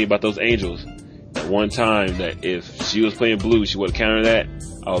I was telling you about those angels. That one time that if she was playing blue, she would counter that.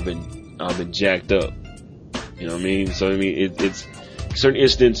 I've been jacked up. You know what I mean? So I mean, it's certain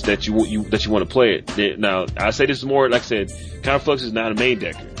instance that you want to play it. Now I say this is more, like I said, Counterflux is not a main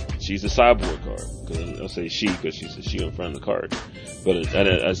decker. She's a sideboard card. I'll say she because she's a she in front of the card. But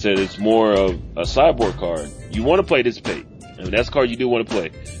I said it's more of a sideboard card. You want to play Dissipate. I mean, that's a card you do want to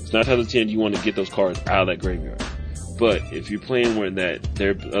play. It's 9 times out of 10 you want to get those cards out of that graveyard. But if you're playing where that the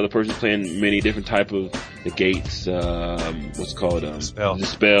other person's playing many different type of negates, what's it called,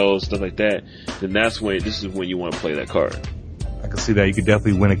 spells, stuff like that, then this is when you want to play that card. I can see that. You could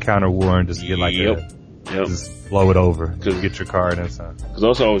definitely win a counter war and just get like just blow it over. Get your card and stuff. Because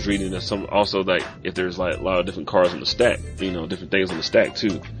also I was reading that like if there's like a lot of different cards on the stack, different things on the stack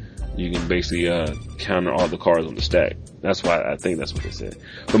too. You can basically counter all the cards on the stack. That's why I think that's what they said.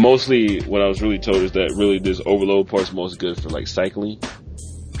 But mostly, what I was really told is that really this overload part is most good for like cycling.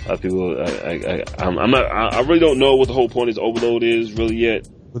 A lot of people, I really don't know what the whole point of overload is really yet.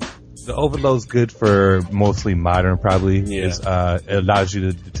 The overload's good for mostly modern, probably. Yeah. It allows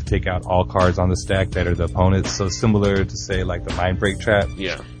you to take out all cards on the stack that are the opponents. So similar to say like the Mind Break Trap.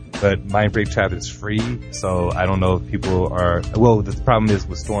 Yeah. But Mind Break Trap is free, so I don't know if people are. Well, the problem is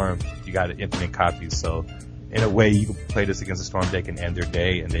with Storm, you got infinite copies. So in a way, you can play this against a Storm deck and end their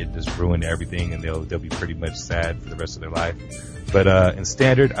day, and they just ruin everything, and they'll be pretty much sad for the rest of their life. But in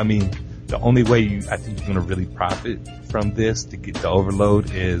Standard, I mean, the only way I think you're gonna really profit from this to get the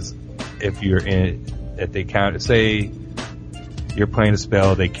overload is if they counter. Say you're playing a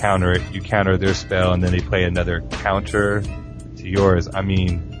spell, they counter it, you counter their spell, and then they play another counter to yours. I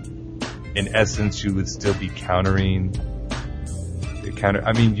mean, in essence, you would still be countering the counter.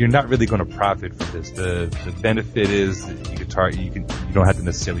 I mean, you're not really going to profit from this. The benefit is that you don't have to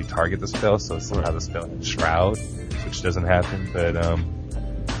necessarily target the spell, so somehow the spell has Shroud, which doesn't happen. But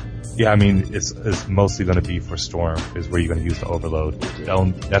yeah, I mean, it's mostly going to be for Storm is where you're going to use the overload.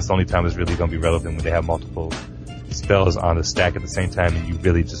 That's the only time it's really going to be relevant, when they have multiple spells on the stack at the same time, and you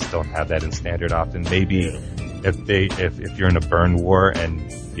really just don't have that in Standard often. Maybe if you're in a burn war and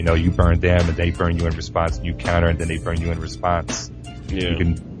you burn them and they burn you in response, and you counter and then they burn you in response. Yeah.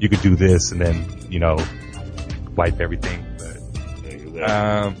 You could do this and then wipe everything. But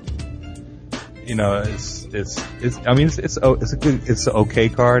it's an okay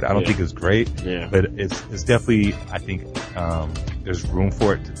card. I don't think it's great. Yeah. But it's definitely, I think there's room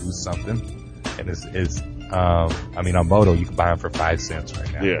for it to do something. And I mean, on Moto you can buy them for 5 cents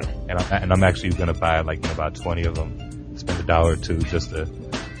right now. Yeah. And I'm actually gonna buy about 20 of them, spend $1 or $2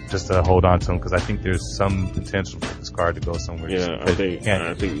 just to hold on to them, because I think there's some potential for this card to go somewhere. Yeah, I think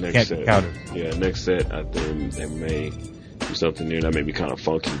next set. Yeah, next set I think they may do something there that may be kind of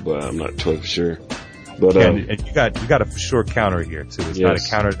funky, but I'm not totally sure. But and you got a for sure counter here too. It's not a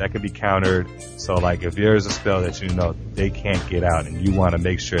counter that can be countered. So like if there's a spell that they can't get out, and you want to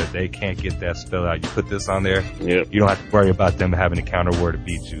make sure they can't get that spell out, you put this on there. Yep. You don't have to worry about them having a counter war to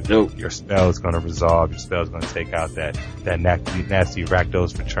beat you. Nope. Your spell is going to resolve. Your spell is going to take out that nasty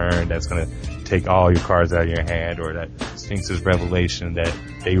Rakdos Return that's going to take all your cards out of your hand, or that Sphinx's Revelation that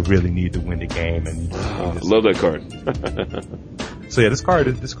they really need to win the game. And love that card. So yeah, this card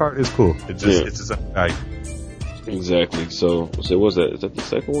is cool. It's just value. Exactly. So what's that? Is that the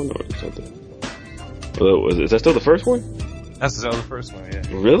second one, or is that is that still the first one? That's still the first one. Yeah.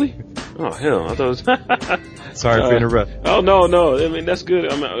 Really? Oh hell! I thought it was. Sorry for interrupting. Oh no! I mean that's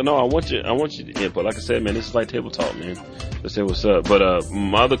good. I want you to input. Like I said, man, this is like table talk, man. Let's say what's up. But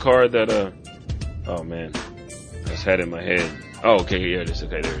my other card that oh man, I just had it in my head. Oh okay, yeah, it is.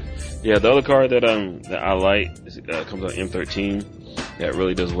 Okay, there it is. Yeah, the other card that I like comes on M13. That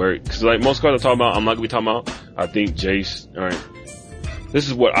really does work. Cause like most cards I'm talking about, I'm not gonna be talking about, I think Jace, alright. This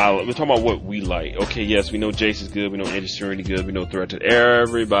is what we're talking about what we like. Okay, yes, we know Jace is good, we know Aegis Serenity good, we know Threat.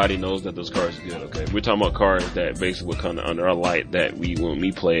 Everybody knows that those cards are good, okay? We're talking about cards that basically will come under our light that when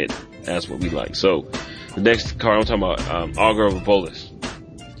we play it, that's what we like. So, the next card I'm talking about, Augur of Bolus.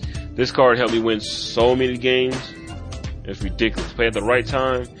 This card helped me win so many games. It's ridiculous. Play at the right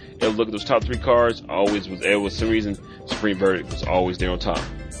time. It'll look at those top 3 cards. There was some reason Supreme Verdict was always there on top.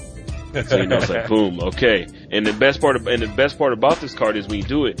 So it's like boom, okay. And the best part about this card is when you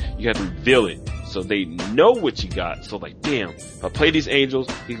do it, you have to reveal it, so they know what you got. So like, damn, if I play these angels,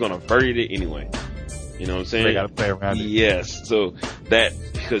 he's gonna verdict it anyway. You know what I'm saying? They gotta play around it. Yes. So that,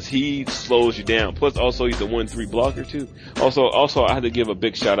 because he slows you down. Plus, also he's a 1/3 blocker too. Also, I had to give a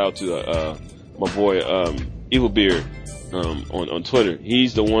big shout out to my boy Evilbeard on Twitter.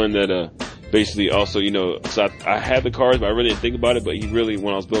 He's the one that basically also, so I had the cards, but I really didn't think about it. But he really,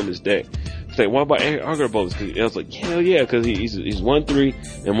 when I was building this deck, he's like, "What about Argo Bolts?" Cause I was like, "Hell yeah!" Because he's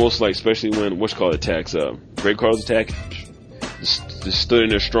 1/3, and most like, especially when attacks, Great Cards attack, just stood in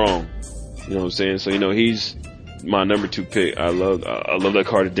there strong. You know what I'm saying? So he's my number 2 pick. I love that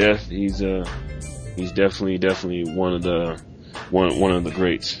card to death. He's definitely one of the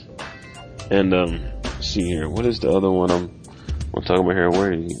greats. And let's see here, what is the other one I'm talking about here?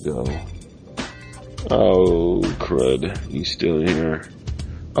 Where did he go? Oh crud, he's still in here.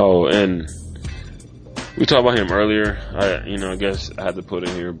 Oh, and we talked about him earlier. I guess I had to put it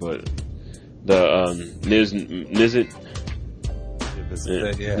here, but the Nizit.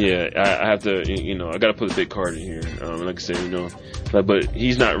 Yeah, I have to, I gotta put a big card in here. Like I said, but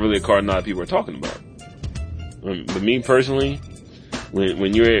he's not really a card a lot of people are talking about. But me personally,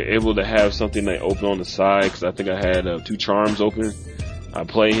 when you're able to have something like open on the side, because I think I had 2 charms open, I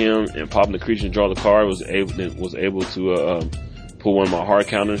play him and popping the creature and draw the card, was able to pull one of my hard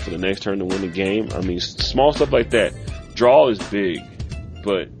counters for the next turn to win the game. I mean, small stuff like that. Draw is big,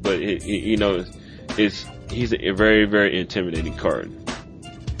 but he's a very, very intimidating card.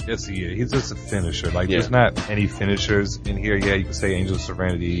 Yes, he is. He's just a finisher. There's not any finishers in here. Yeah, you can say Angel of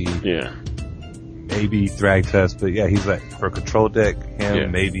Serenity. Yeah. Maybe Thragtusk, but yeah, he's like, for a control deck,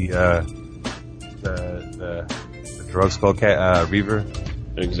 maybe, the Drug Skull Reaver.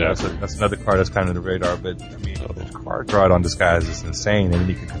 Exactly. That's another card that's kind of on the radar, but I mean, the card draw on this guy is just insane, and then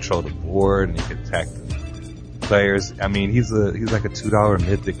he can control the board, and he can attack the players. I mean, he's like a $2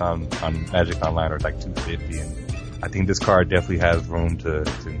 mythic on Magic Online, or like $2.50, and I think this card definitely has room to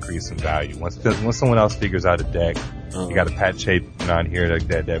increase some value. Once someone else figures out a deck, you got a patch shape on here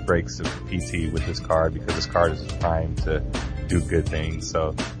that breaks the PT with this card, because this card is primed to do good things.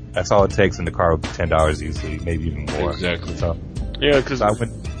 So that's all it takes, and the card will be $10 easily, maybe even more. Exactly. So yeah, because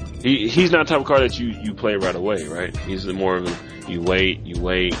he's not the type of card that you play right away, right? He's more of a, you wait,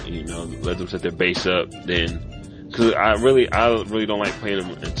 let them set their base up, then. Cause I really don't like playing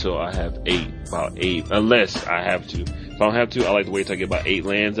them until I have about eight, unless I have to. If I don't have to, I like to wait till I get about 8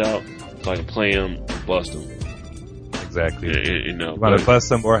 lands out, so I can play them and bust them. Exactly. You want to bust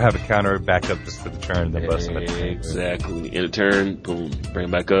them or have a counter back up just for the turn, then bust them at the end. Exactly. In a turn, boom, bring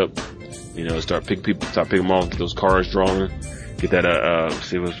them back up. Start picking them off, get those cards drawn, get that,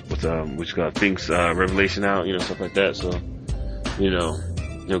 see which got Fink's, Revelation out, stuff like that. So,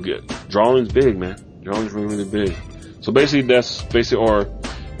 drawing's big, man. Drawing's really, really big. So basically, that's our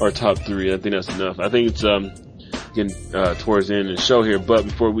top 3. I think that's enough. I think it's, getting, towards the end of the show here, but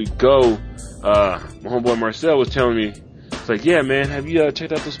before we go, my homeboy Marcel was telling me, it's like, yeah, man, have you,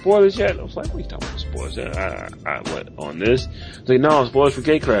 checked out the spoilers yet? I was like, what are you talking about spoilers? What, on this? It's like, no, spoilers for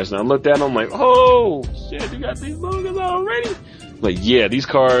Gatecrash. And I looked at them, I'm like, oh, shit, you got these logos already? Like, yeah,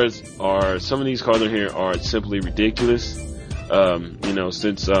 some of these cards in here are simply ridiculous.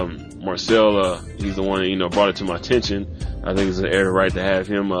 Since, Marcel, he's the one that, brought it to my attention, I think it's an air right to have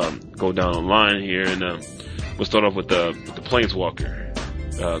him, go down the line here, and, we'll start off with the Planeswalker.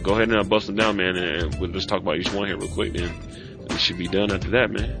 Go ahead and bust them down, man, and we'll just talk about each one here real quick, and we should be done after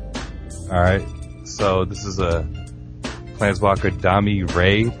that, man. Alright, so this is a Planeswalker Dami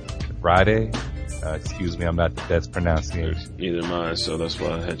Rade. Excuse me, I'm not the best pronouncing it. Neither am I, so that's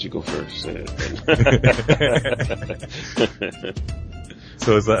why I had you go first.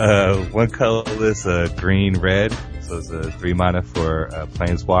 So it's one colorless, green-red. So it's a 3 mana for a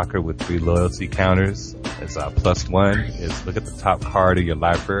Planeswalker with 3 loyalty counters. It's +1 is look at the top card of your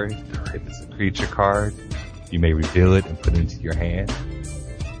library. If it's a creature card, you may reveal it and put it into your hand.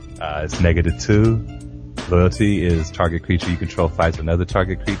 It's -2. Loyalty is target creature you control fights another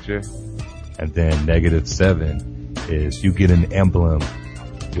target creature. And then -7 is you get an emblem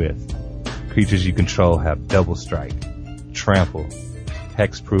with creatures you control have double strike, trample,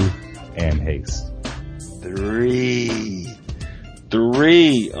 hexproof, and haste. 3.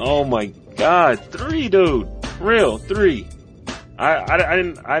 Oh my god, 3, dude. Real 3. I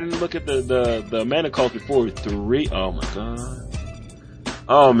didn't look at the mana cost before. 3. Oh my god.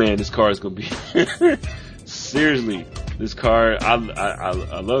 Oh man, this card is gonna be seriously. This card, I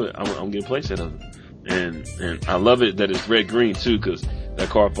love it. I'm getting a playset of it, and I love it that it's red green too, because that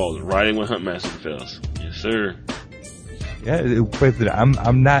card falls right in when Huntmaster fails. Yes, sir. Yeah,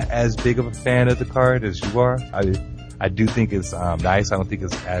 I'm not as big of a fan of the card as you are. I do think it's nice. I don't think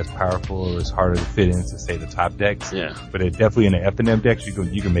it's as powerful or as harder to fit into, say, the top decks. Yeah. But it definitely in the FNM decks, you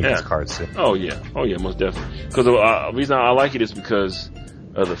can make this card sit. Oh yeah, most definitely. Because the reason I like it is because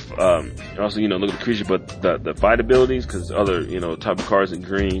of the also look at the creature, but the fight abilities, because other type of cards in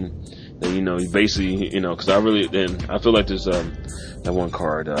green, you basically, because I feel like there's that one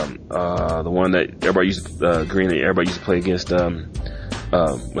card, the one that everybody used green that everybody used to play against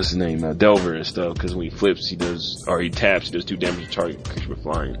what's his name, Delver and stuff, because when he flips he taps, he does 2 damage to target creature with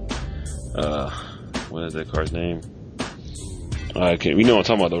flying. What is that card's name? We know what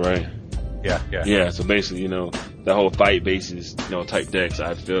I'm talking about though, right? Yeah, so basically, that whole fight basis, type decks,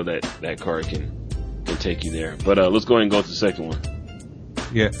 I feel that card can take you there. But let's go ahead and go to the second one.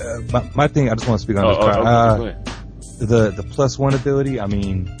 Yeah, my thing, I just want to speak on this card. Okay, the +1 ability, I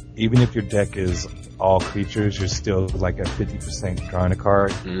mean, even if your deck is all creatures, you're still like at 50% drawing a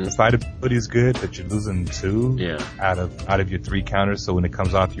card. Mm-hmm. The fight ability is good, but you're losing 2 out of your 3 counters, so when it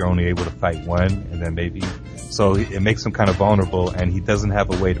comes off, you're only able to fight 1, and then maybe... So it makes him kind of vulnerable, and he doesn't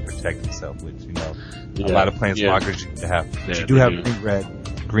have a way to protect himself, which, a lot of planeswalkers you have. But you do have green-red.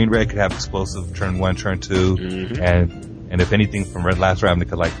 Green-red could have explosive turn 1, turn 2, mm-hmm. and if anything from last round,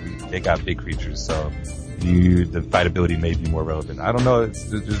 they got big creatures, so the fight ability may be more relevant. I don't know,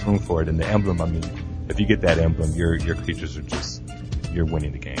 there's room for it. And the emblem, I mean, if you get that emblem, your creatures are you're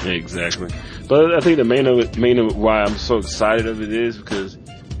winning the game. Exactly. But I think the main of why I'm so excited of it is because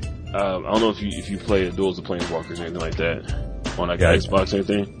I don't know if you play Duels of Planeswalkers or anything like that on Xbox or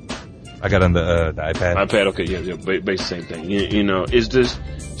anything. I got on the iPad. Okay, yeah, basically same thing. It's just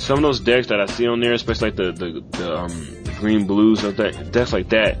some of those decks that I see on there, especially like the green blues of that decks like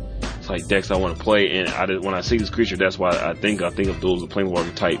that. It's like decks I want to play, and when I see this creature, that's why I think of Duels of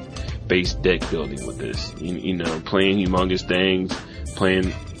Planeswalker type base deck building with this. Playing humongous things,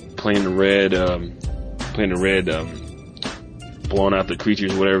 playing the red, blowing out the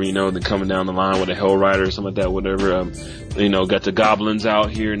creatures, whatever, then coming down the line with a Hell Rider or something like that, whatever. Got the goblins out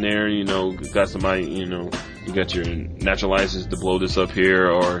here and there, got somebody, you got your naturalizers to blow this up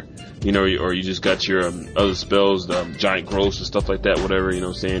here, or you just got your other spells, giant growths and stuff like that, whatever,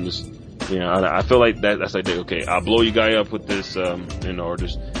 I feel like that's like, okay, I'll blow you guy up with this, or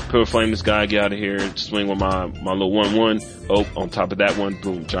just pure flame this guy, get out of here, and swing with my little 1/1. Oh, on top of that one,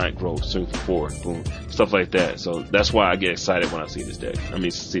 boom, giant growth, swing for 4, boom, stuff like that. So that's why I get excited when I see this deck.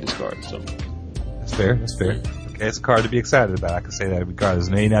 See this card. So that's fair. Okay, it's a card to be excited about. I can say that regardless.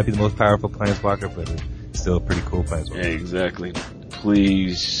 It may not be the most powerful planeswalker, but it's still a pretty cool planeswalker. Yeah, exactly.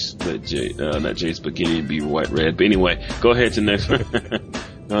 Please let not Jade Spaghetti be white-red. But anyway, go ahead to the next one.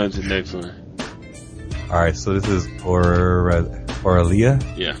 Go ahead to the next one. Alright, so this is Aurelia?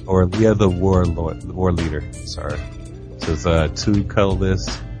 Yeah. Aurelia the War Leader. Sorry. So it's 2 colorless,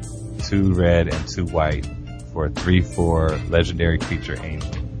 2 red, and 2 white for a 3/4 legendary creature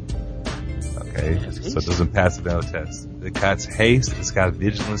angel. Okay, so it doesn't pass the battle test. It got haste, it's got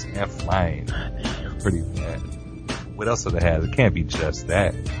vigilance, and flying. Pretty bad. What else does it have? It can't be just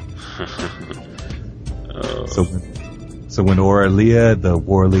that. So when Aurelia, the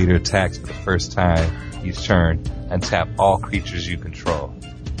war leader, attacks for the first time each turn, untap all creatures you control.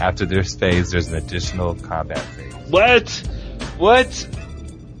 After this phase, there's an additional combat phase. What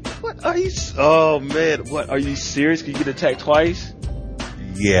are you? Oh man, what are you serious? Can you get attacked twice?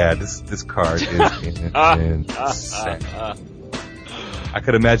 Yeah, this card is insane. I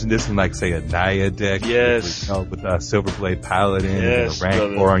could imagine this in, like, say, a Naya deck. Yes. With a Silverblade Paladin and a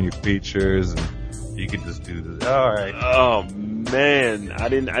rank 4 on your creatures, and you could just do this. Alright. Oh man, I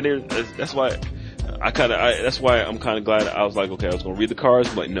didn't, that's why that's why I'm kind of glad I was like, okay, I was going to read the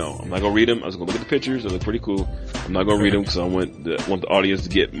cards, but no, I'm not going to read them. I was going to look at the pictures. They look pretty cool. I'm not going to read them because I want the audience to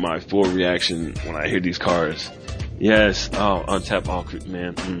get my full reaction when I hear these cards. Yes. Oh, untap all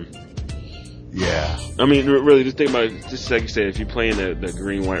man. Yeah. I mean, really, just think about it. Just like you said, if you're playing the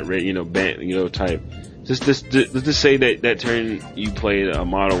green, white, red, band, type, just say that turn you played a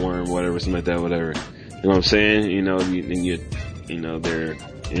model worm, whatever, something like that, whatever. You know what I'm saying?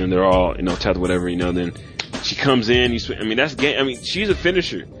 They're all, tapped, whatever, then she comes in, that's game, she's a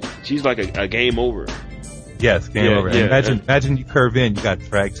finisher. She's like a game over. Yes, game over. Yeah, imagine you curve in, you got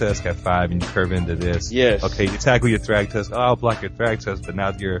Thragtusk at 5, and you curve into this. Yes. Okay, you tackle your Thragtusk. Oh, I'll block your Thragtusk, but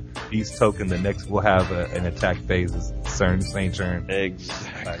now your beast token, the next will have an attack phase, same turn.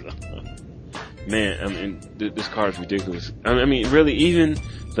 Exactly. Man, this card is ridiculous. Really, even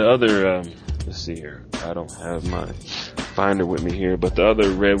the other, let's see here. I don't have my finder with me here, but the other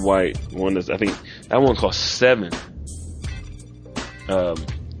red-white one I think that one costs 7.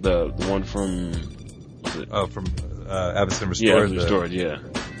 The one from, from Avacyn Restored. Yeah, Restored, yeah.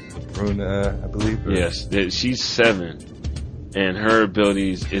 The Bruna, I believe. Or? Yes, she's 7, and her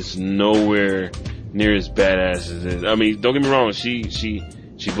abilities is nowhere near as badass as it. Don't get me wrong. She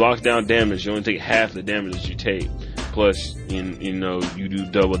blocks down damage. You only take half the damage that you take. Plus, you do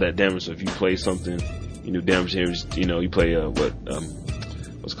double that damage. So if you play something, damage damage. You play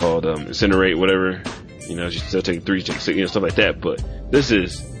what's called incinerate, whatever. You know, she's still taking 3, taking 6, you know, stuff like that. But this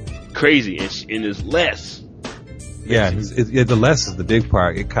is crazy, and it's less. Yeah, the less is the big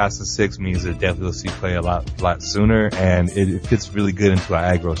part. It costs 6 means it definitely will see play a lot sooner, and it fits really good into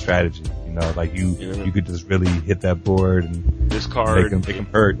an aggro strategy. You know, like you could just really hit that board and this card make them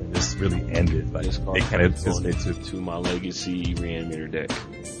hurt and just really end it. Like, this card they kind of anticipate to my legacy reanimator deck.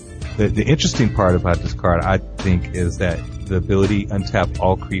 The interesting part about this card, I think, is that the ability untap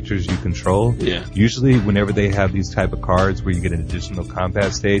all creatures you control. Yeah. Usually, whenever they have these type of cards where you get an additional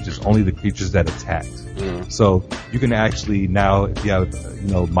combat stage, it's only the creatures that attack. Mm-hmm. So you can actually now, if you have,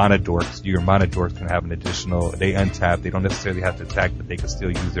 mana dorks, your mana dorks can have an additional. They untap. They don't necessarily have to attack, but they can still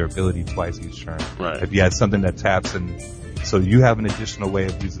use their ability twice each turn. Right. If you had something that taps and. So you have an additional way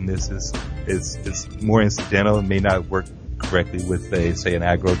of using this is more incidental and may not work correctly with say an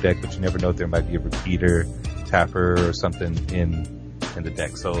aggro deck, but you never know if there might be a repeater, tapper, or something in the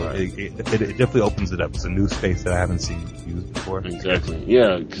deck. So it definitely opens it up. It's a new space that I haven't seen used before. Exactly.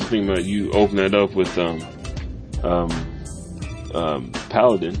 Yeah, because think about you open that up with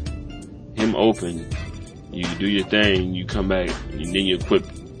Paladin, him open, you do your thing, you come back, and then you equip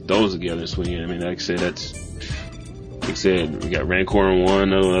those together and swing in. I mean, like I said, we got Rancor in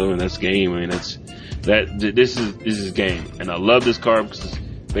one, and that's game. I mean, this is game, and I love this card because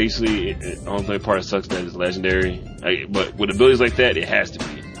basically the only part that sucks that is legendary. But with abilities like that, it has to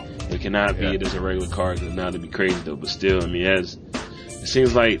be. It cannot be it as a regular card. It's not to be crazy though, but still, I mean, it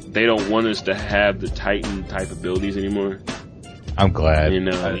seems like they don't want us to have the Titan type abilities anymore. I'm glad.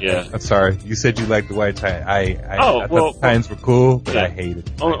 I'm sorry. You said you liked the white Titan. I thought Titans were cool, but I hate it.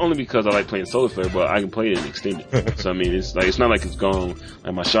 Only because I like playing Solar Flare, but I can play it in extended. So I mean, it's not like it's gone.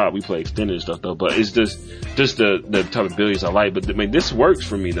 At my shop, we play extended and stuff though, but it's just the type of abilities I like. But I mean, this works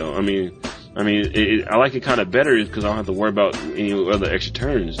for me though. I mean, I like it kind of better because I don't have to worry about any other extra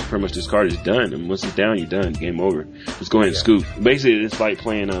turns. Pretty much this card is done, and once it's down, you're done. Game over. Just go ahead and scoop. Basically, it's like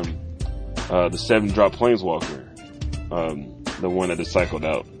playing the 7-drop Planeswalker. The one that is cycled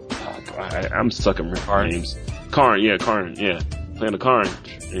out. I'm sucking names. Karn, yeah. Playing the Karn.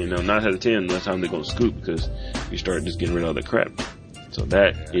 Not have the 10, that's time they're gonna scoop because you start just getting rid of all the crap. So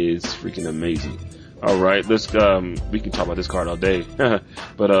that is freaking amazing. Alright, let's, we can talk about this card all day.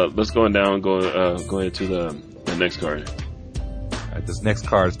 But, let's go down, go ahead to the next card. This next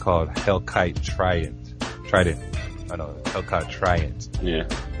card is called Hellkite Trident. Hellkite Trident. Yeah.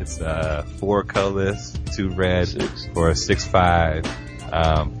 It's 4 colorless, 2 red, 6. For a 6/5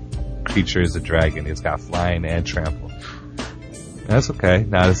 creature is a dragon. It's got flying and trample. That's okay.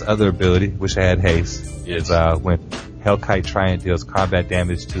 Now this other ability, wish I had haste, is when Hellkite Trident deals combat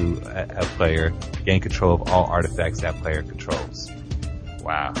damage to a player, gain control of all artifacts that player controls.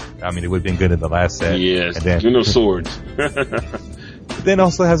 Wow. I mean, it would have been good in the last set. Yes. And then, swords. Then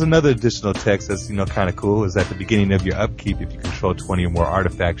also has another additional text that's, kind of cool, is at the beginning of your upkeep, if you control 20 or more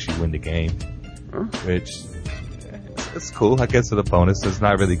artifacts, you win the game. Huh? Which, it's cool. I guess it's a bonus. It's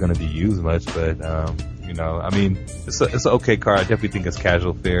not really going to be used much, but, I mean, it's an okay card. I definitely think it's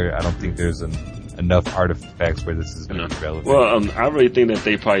casual fare. I don't think there's enough artifacts where this is going to be relevant. Well, I really think that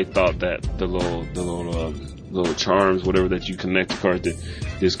they probably thought that the little charms, whatever that you connect the card to,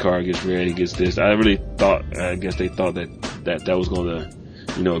 this card gets red, it gets this. I guess they thought that was going to,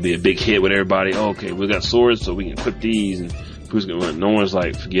 be a big hit with everybody. Oh, okay, we got swords, so we can equip these, and who's going to win? No one's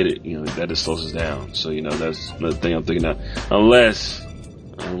like, forget it, that just slows us down. So, that's another thing I'm thinking of. Unless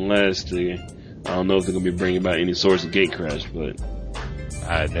I don't know if they're going to be bringing back any swords of Gatecrash, but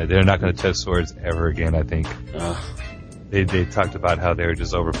they're not going to touch swords ever again, I think. They talked about how they were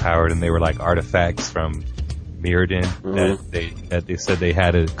just overpowered, and they were like artifacts from Mirrodin that they said they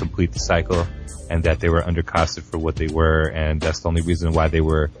had to complete the cycle, and that they were undercosted for what they were, and that's the only reason why they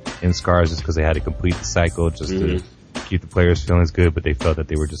were in Scars is because they had to complete the cycle just to keep the players' feelings good, but they felt that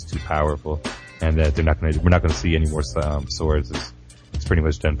they were just too powerful, and that we're not going to see any more swords. It's pretty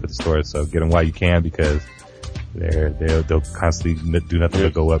much done for the swords, so get them while you can because they'll constantly do nothing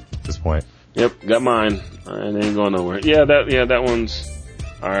but go up at this point. Yep, got mine. It ain't going nowhere. Yeah, that one's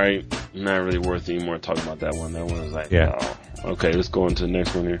alright. Not really worth any more talking about that one. That one was like, oh. Okay, let's go on to the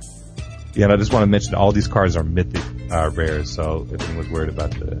next one here. Yeah, and I just want to mention all these cards are mythic rares, so if anyone's worried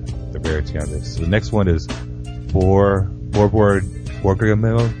about the rarity on this. So the next one is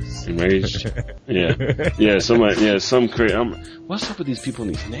Borborgamil. Mage. Some crazy. What's up with these people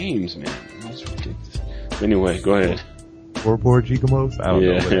and these names, man? That's ridiculous. Anyway, go ahead. Borborgigamos? I don't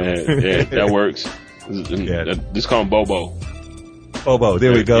know. Yeah, that works. Just call him Bobo. Bobo,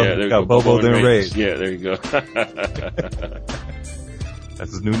 there we go. Yeah, there we got go. Bobo then Rage. Yeah, there you go.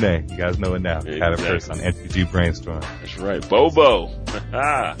 That's his new name. You guys know it now. Exactly. Had it first on MTG Brainstorm. That's right. Bobo.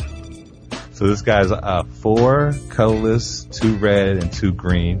 So this guy's 4 colorless, 2 red, and 2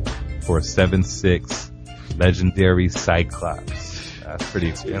 green for a 7/6 legendary Cyclops. That's pretty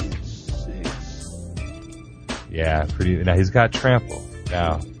expensive. Yeah, pretty. Now he's got trample.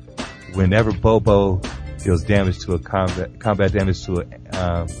 Now, whenever Bobo deals damage to a combat damage to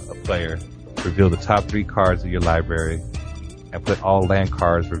a player, reveal the top 3 cards of your library and put all land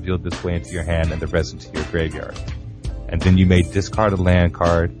cards revealed this way into your hand and the rest into your graveyard. And then you may discard a land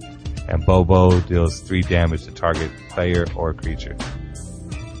card, and Bobo deals 3 damage to target player or creature.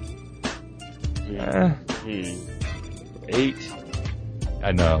 8.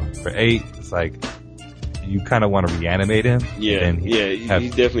 I know. For 8, it's like you kind of want to reanimate him. Yeah,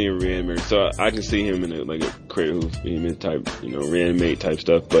 he's definitely a reanimator. So I can see him in a Cradle of Behemoth type, reanimate type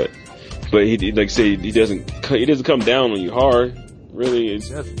stuff. But he, like I say, he doesn't come down on you hard. Really,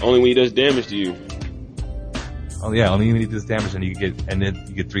 it's only when he does damage to you. Oh yeah, only when he does damage, and then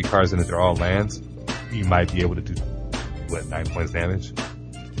you get 3 cards and if they're all lands, you might be able to do 9 points damage.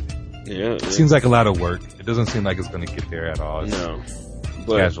 Yeah, it seems like a lot of work. It doesn't seem like it's going to get there at all. No,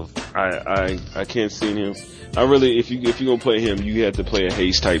 but casual. I can't see him. I really, if you're gonna play him, you have to play a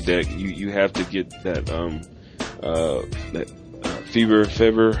haste type deck. You have to get that Fever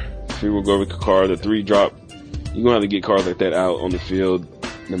Gorvic card, the 3-drop. You're gonna have to get cards like that out on the field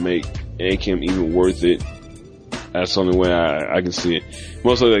to make Akim even worth it. That's the only way I can see it.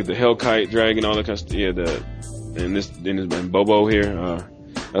 Mostly like the Hellkite Dragon, all that kind of stuff. Yeah, and Bobo here.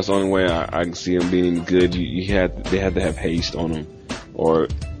 That's the only way I can see him being any good. They have to have haste on him, or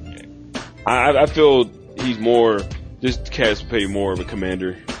I feel he's more. This cat's pay more of a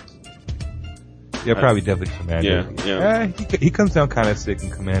commander. Yeah, probably definitely commander. Yeah. He comes down kind of sick in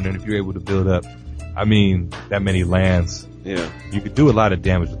commander, and if you're able to build up, that many lands. Yeah. You could do a lot of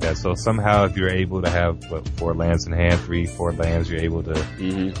damage with that. So somehow, if you're able to have 4 lands in hand, 4 lands, you're able to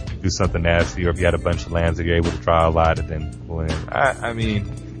do something nasty. Or if you had a bunch of lands that you're able to draw a lot and then pull in.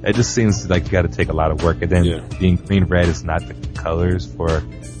 It just seems like you got to take a lot of work. And then being green red is not the colors for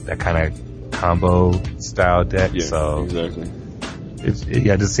that kind of combo style deck. Yeah, so exactly.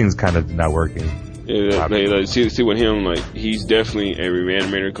 It just seems kind of not working. Yeah, see with him, he's definitely a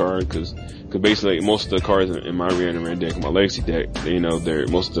reanimator card because basically most of the cards in my reanimator deck, my legacy deck,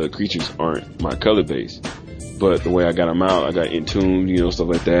 most of the creatures aren't my color base. But the way I got them out, I got Entombed, stuff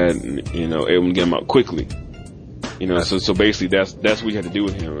like that, and able to get them out quickly. So basically that's what you have to do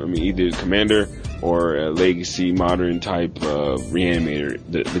with him. Either commander or a legacy modern type reanimator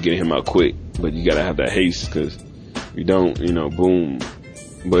to get him out quick. But you gotta have that haste because if you don't, boom.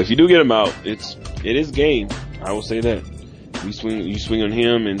 But if you do get him out, it is game. I will say that. You swing on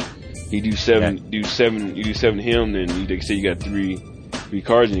him and you do 7 to him, then you say you got 3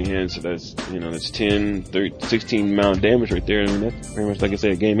 cards in your hand, so that's 10, 13, 16 amount of damage right there. That's pretty much like I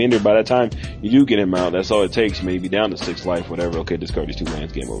said, a game ender. By that time you do get him out, that's all it takes, maybe down to 6 life, whatever. Okay, discard these 2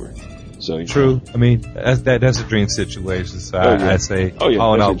 lands, game over. So true. That's a dream situation. So I say,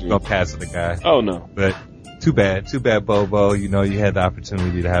 I'll go pass the guy. Oh no. But too bad, Bobo. You had the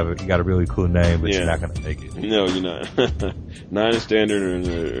opportunity to you got a really cool name, but you're not gonna make it. No, you're not. Not in standard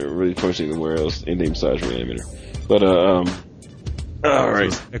or really pushing anywhere else, anything besides reanimator. But all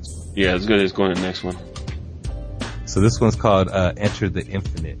right. Yeah, it's good. Let's go on to the next one. So this one's called Enter the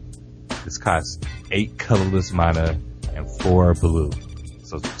Infinite. This costs 8 colorless mana and 4 blue.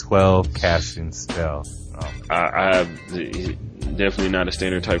 So 12 casting spell. I have definitely not a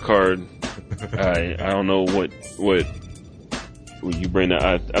standard type card. I don't know what you bring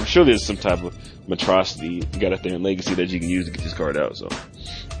that. I'm sure there's some type of monstrosity you got out there in Legacy that you can use to get this card out. So.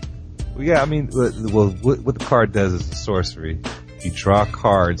 Well, yeah, what the card does is a sorcery. You draw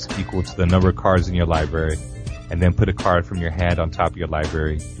cards equal to the number of cards in your library, and then put a card from your hand on top of your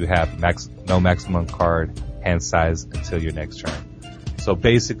library. You have no maximum card hand size until your next turn. So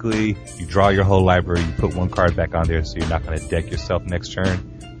basically, you draw your whole library, you put 1 card back on there, so you're not going to deck yourself next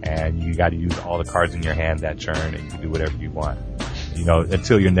turn, and you got to use all the cards in your hand that turn, and you can do whatever you want,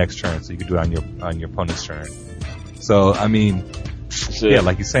 until your next turn. So you can do it on your opponent's turn. So yeah,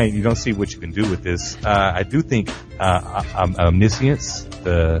 like you're saying, you don't see what you can do with this. I do think Omniscience,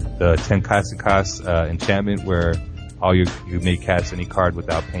 the 10 casting cost enchantment, where you may cast any card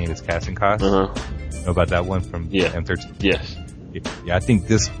without paying its casting cost. You know about that one from M13? Yes. Yeah, I think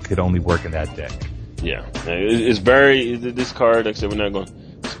this could only work in that deck. Yeah, this card. Like I said, we're not going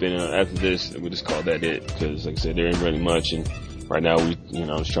to spin after this. We just call that it because, like I said, there ain't really much. And right now, we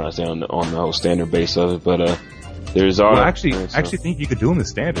just trying to stay on the whole standard base of it, but. There's all. Well, actually think you could do them in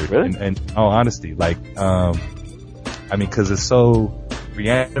standard. Really? And all honesty, because it's so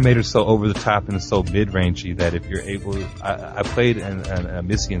Reanimator's so over the top and so mid-rangey that if you're able, I played a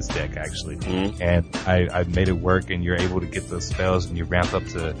Missian's deck actually, and I made it work, and you're able to get those spells and you ramp up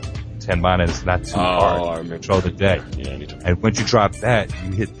to 10 mana. It's not too hard to control the deck. And once you drop that,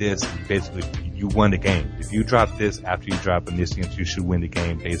 you hit this, and basically you won the game. If you drop this after you drop Omniscience, you should win the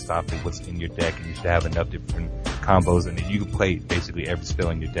game based off of what's in your deck, and you should have enough different combos, and then you can play basically every spell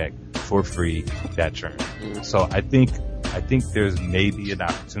in your deck for free that turn. So I think there's maybe an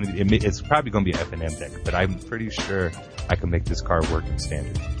opportunity. It's probably going to be an F&M deck, but I'm pretty sure I can make this card work in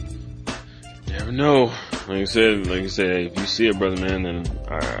standard. You never know. Like I said, if you see it, brother, man, then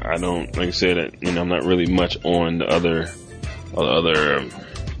I don't, like I said, I'm not really much on the other,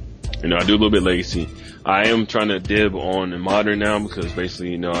 I do a little bit legacy. I am trying to dib on the modern now because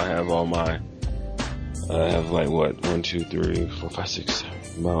basically, I have all my, I have like what, 1, 2, 3, 4, 5, 6, 7,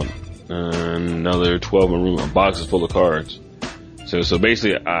 about another 12 boxes full of cards. So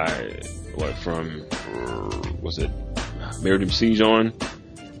basically, Meridian Siege on?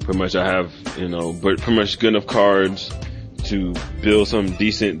 Pretty much I have, but pretty much good enough cards to build something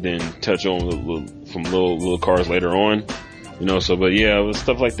decent, then touch on little cards later on. But yeah, with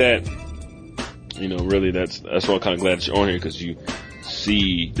stuff like that, really that's why I'm kind of glad that you're on here, because you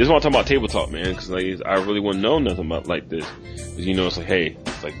see, this is what I'm talking about, table talk, man, because I really wouldn't know nothing about like this, because it's like, hey,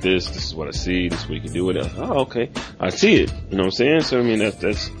 it's like this is what I see, this is what you can do with it. Oh, okay, I see it, you know what I'm saying? So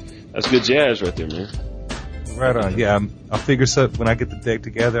that's good jazz right there, man. Right on. Yeah, I'll figure something when I get the deck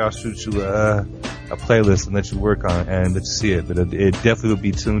together. I'll shoot you a playlist and let you work on it and let you see it. But it definitely will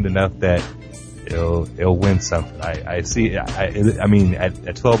be tuned enough that it'll win something. I see. I mean,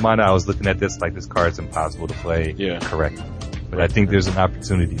 at 12 mana, I was looking at this like this card's impossible to play correctly. But I think there's an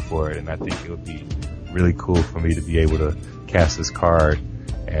opportunity for it, and I think it would be really cool for me to be able to cast this card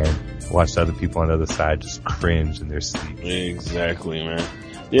and watch the other people on the other side just cringe in their seat. Exactly, man.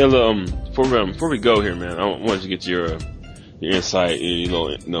 Yeah, before we go here, man, I wanted to get your insight,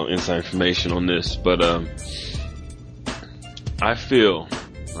 inside information on this. But I feel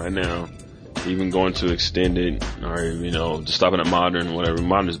right now, even going to extended or just stopping at modern, whatever.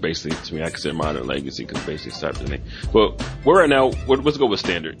 Modern is basically, to me, I consider modern legacy because basically it's type of thing. But we're right now. Let's go with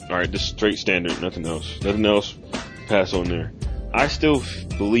standard. All right, just straight standard, nothing else. Nothing else. Pass on there. I still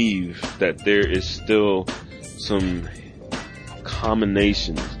believe that there is still some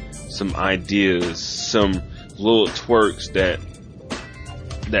combinations, some ideas, some little twerks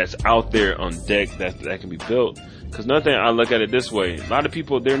that's out there on deck that can be built. Because another thing, I look at it this way: a lot of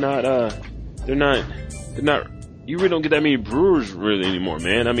people, they're not. You really don't get that many brewers really anymore,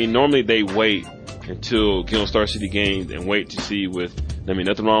 man. I mean, normally they wait until Star City games and wait to see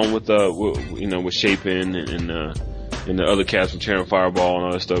nothing wrong with Shapin and the other cats from Charon Fireball and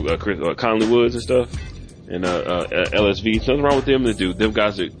all that stuff, Conley Woods and stuff. And LSV, nothing wrong with them. Them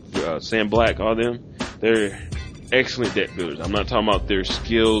guys that Sam Black, all them, they're excellent deck builders. I'm not talking about their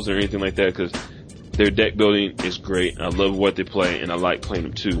skills or anything like that, because their deck building is great. I love what they play, and I like playing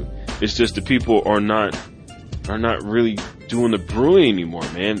them too. It's just the people are not really doing the brewing anymore,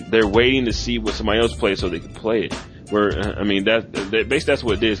 man. They're waiting to see what somebody else plays so they can play it. Basically that's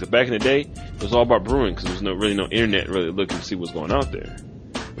what it is. 'Cause back in the day, it was all about brewing, because there was really no internet really looking to see what's going out there.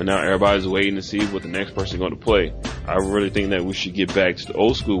 But now everybody's waiting to see what the next person is going to play. I really think that we should get back to the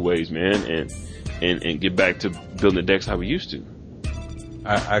old school ways, man, and get back to building the decks how we used to.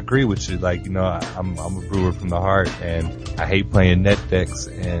 I agree with you. I'm a brewer from the heart, and I hate playing net decks.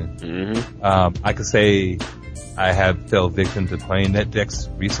 And I could say I have fell victim to playing net decks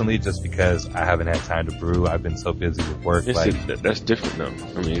recently, just because I haven't had time to brew. I've been so busy with work. That's different,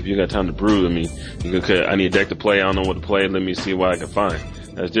 though. I mean, if you got time to brew, I need a deck to play. I don't know what to play. Let me see what I can find.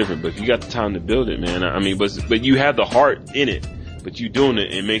 That's different. But if you got the time to build it, man, but you have the heart in it, but you doing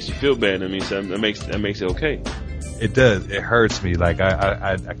it, it makes you feel bad. So that makes it okay. It does. It hurts me. I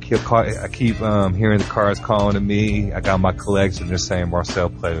keep hearing the cards calling to me. I got my collection. They're saying, Marcel,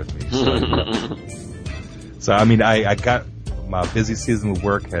 play with me. So I got my busy season with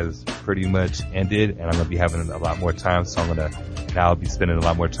work has pretty much ended, and I'm gonna be having a lot more time. So I'll be spending a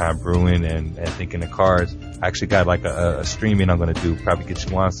lot more time brewing and thinking of cards. I actually got a streaming I'm gonna do. Probably get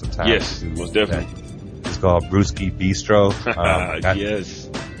you on sometime. Yes, most definitely. It's called Brewski Bistro. Yes.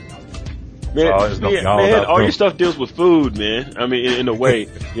 Man, all your stuff deals with food, man. I mean, in a way.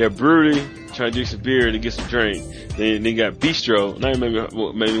 Yeah, brewery, trying to drink some beer to get some drink. Then you got bistro. Now you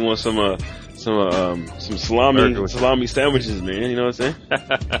maybe want some salami sandwiches, man. You know what I'm saying?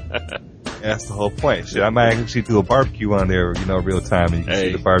 That's the whole point. Shit, I might actually do a barbecue on there, real time, and you can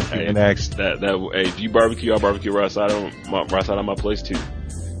see the barbecue in action. If you barbecue, I'll barbecue right outside on my place too.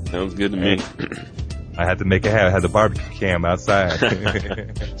 Sounds good to me. I had to make it happen. I had the barbecue cam outside.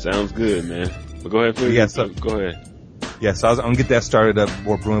 Sounds good, man. But go ahead, please. Yeah, so, go ahead. Yeah, so I'm gonna get that started up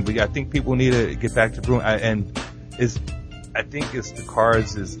more brewing. But yeah, I think people need to get back to brewing. I think it's the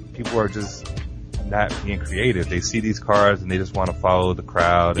cards is people are just not being creative. They see these cards and they just want to follow the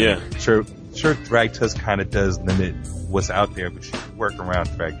crowd. And yeah. Sure, Thragtusk kind of does limit what's out there, but you can work around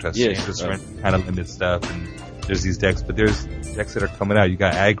Thragtusk. Yeah. Just kind of limit stuff, and there's these decks, but there's decks that are coming out. You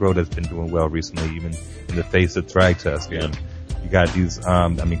got aggro that's been doing well recently, even in the face of Thragtusk. Yeah. And you got these,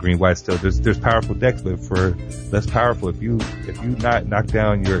 green, white still. There's powerful decks, but for less powerful, if you knock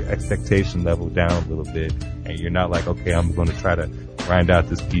down your expectation level down a little bit, and you're not like, okay, I'm going to try to grind out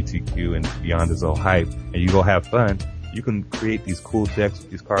this PTQ and beyond this old hype, and you go have fun, you can create these cool decks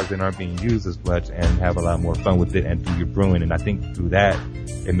with these cards that aren't being used as much and have a lot more fun with it and do your brewing. And I think through that,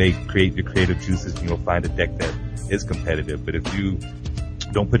 it may create your creative juices and you'll find a deck that is competitive. But if you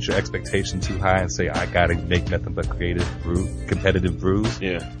don't put your expectation too high and say, I gotta make nothing but competitive brews,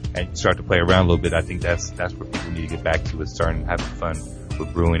 yeah, and you start to play around a little bit, I think that's where people need to get back to, is starting having fun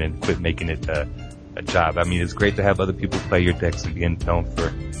with brewing and quit making it a job. I mean, it's great to have other people play your decks and being known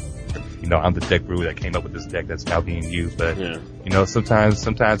for, I'm the deck brewer that came up with this deck that's now being used. But, sometimes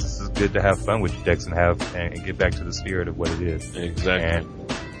this is good to have fun with your decks and get back to the spirit of what it is. Exactly.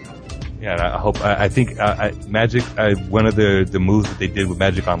 And I think Magic, one of the moves that they did with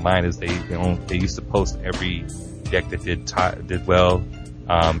Magic Online is they used to post every deck that did well,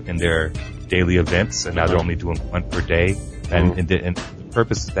 in their daily events, and now they're only doing one per day. And the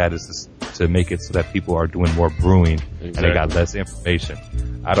purpose of that is just to make it so that people are doing more brewing, and they got less information.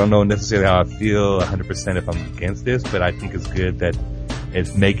 I don't know necessarily how I feel 100% if I'm against this, but I think it's good that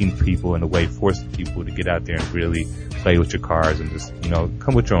it's making people, in a way, forcing people to get out there and really play with your cards and just,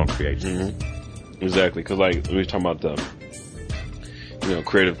 come with your own creation. Mm-hmm. Exactly, because like we were talking about the,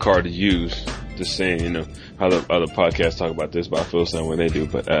 creative card to use. Just saying, how the other podcasts talk about this, but I feel the same way they do.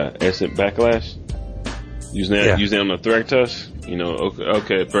 But Instant Backlash, using that on the Thragtusk,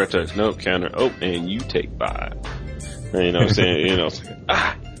 okay, Thragtusk, no counter, and you take 5. You know what I'm saying? It's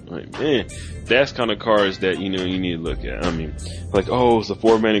like, man, that's kind of cards that, you need to look at. I mean, like, it's a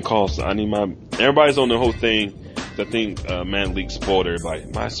 4-mana cost. So I need everybody's on the whole thing. I think, Man League spoiled everybody.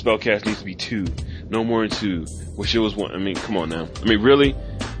 My spellcast needs to be 2. No more than 2. Wish it was 1. I mean, come on now. I mean, really?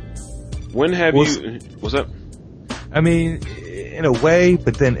 When have you, what's up? I mean, in a way,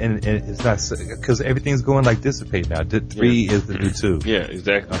 but then, and it's not, cause everything's going like Dissipate now. 3 is the new 2. Yeah,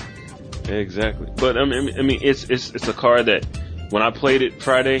 exactly. Exactly. But I mean, it's a card that when I played it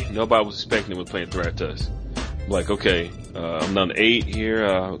Friday, nobody was expecting it was playing Thragtusk. Like, okay, I'm down to 8 here.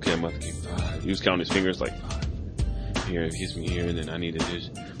 Okay, I'm about to keep 5. He was counting his fingers like 5. Here, it hits me here, and then I need to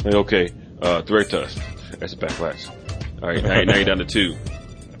just, like, okay, Thragtusk. That's a Backlash. All right, now you're down to 2.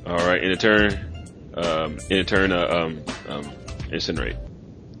 All right, in a turn, Incinerate.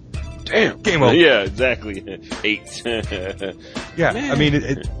 Damn. Game over. Yeah, exactly. 8. Yeah, Man. I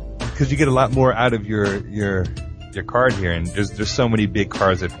mean, because you get a lot more out of your card here, and there's so many big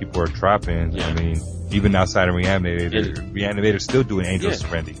cards that people are dropping. Yeah. I mean, even outside of Reanimator's still doing Angel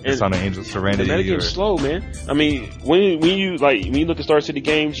Serenity. It's on an Angel Serenity. The metagame's slow, man. I mean, when you look at Star City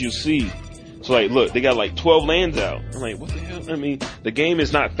games, you see. So like, look, they got like 12 lands out. I'm like, what the hell? I mean, the game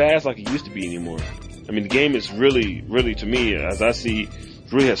is not fast like it used to be anymore. I mean, the game is really, really, to me, as I see,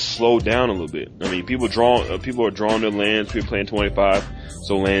 really has slowed down a little bit. I mean, people are drawing their lands. People playing 25,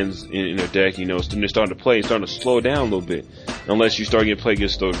 so lands in their deck. They're starting to play. It's starting to slow down a little bit, unless you start getting played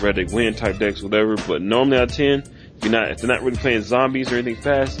against those red deck win type decks, whatever. But normally out of 10, if they're not really playing zombies or anything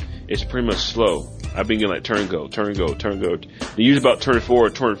fast, it's pretty much slow. I've been getting like turn go. Usually about turn 4 or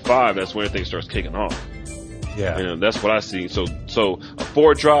turn 5, that's when everything starts kicking off. Yeah. That's what I see. So a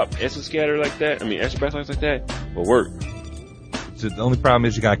 4-drop Essence Scatter like that, extra backlash like that will work. So the only problem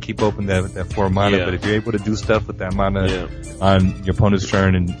is you gotta keep open that 4 mana, but if you're able to do stuff with that mana on your opponent's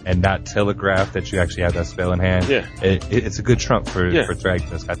turn and not telegraph that you actually have that spell in hand, it's a good trump for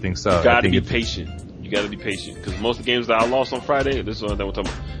Thragtusk. I think so. You gotta be patient. Because most of the games that I lost on Friday, this is what we're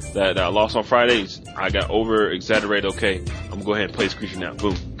talking about, that I lost on Fridays, I got over exaggerated. Okay, I'm gonna go ahead and play this creature now.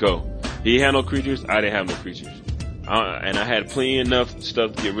 Boom, go. He had no creatures, I didn't have no creatures. And I had plenty enough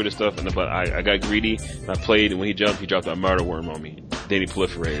stuff to get rid of stuff, but I got greedy, and I played, and when he dropped a murder worm on me. Then he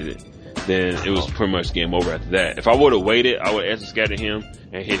proliferated it. Then it was pretty much game over after that. If I would have waited, I would have scattered him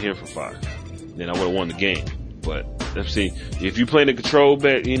and hit him for 5. Then I would have won the game. But let's see, if you play the control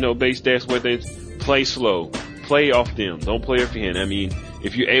base decks where things, play slow, play off them, don't play off your hand. I mean,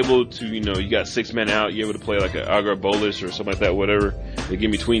 if you're able to, you got 6 men out, you're able to play like an Agra Bolus or something like that, whatever. They get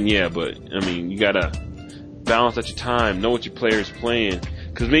in between, but I mean, you gotta balance out your time, know what your player is playing.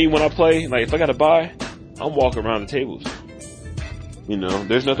 Cause me, when I play, like if I gotta buy, I'm walking around the tables. You know,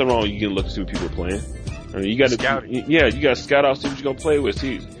 there's nothing wrong. You can look and see what people are playing. I mean, you got to, you got to scout out, see what you're gonna play with.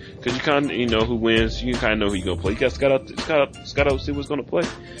 See, because you kind of, you know who wins. You kind of know who you're gonna play. You got to scout out, see what's gonna play.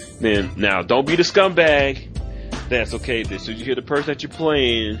 Then now, don't be the scumbag. That's okay. So you hear the person that you're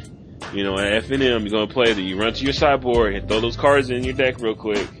playing, you know, at FNM, you're gonna play. Then you run to your sideboard and throw those cards in your deck real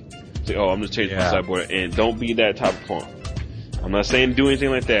quick. Say, oh, I'm just changing my sideboard, and don't be that type of punk. I'm not saying do anything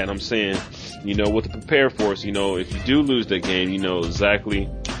like that. I'm saying, you know what to prepare for. So, you know, if you do lose the game, you know exactly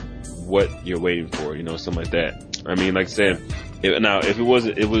what you're waiting for. You know, something like that. I mean, like I said, if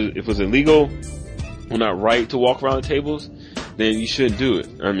it was illegal or not right to walk around the tables, then you shouldn't do it.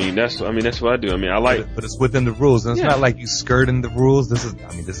 I mean, that's what I do. I mean, but it's within the rules, and it's not like you skirting the rules. This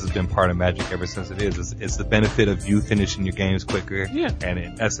has been part of Magic ever since it is. It's the benefit of you finishing your games quicker, and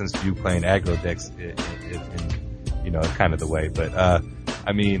in essence, you playing aggro decks. You know, kind of the way, but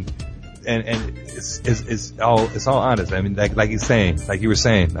I mean, and it's all honest. I mean, like you were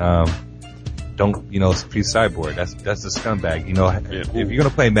saying, don't, you know, pre sideboard. That's the scumbag. You know, if you're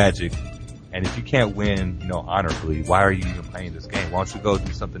gonna play Magic, and if you can't win, you know, honorably, why are you even playing this game? Why don't you go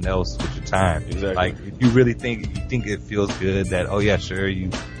do something else with your time? Exactly. Like, if you really think it feels good that, oh yeah, sure,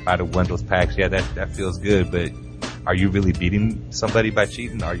 you might have won those packs, yeah, that feels good, but are you really beating somebody by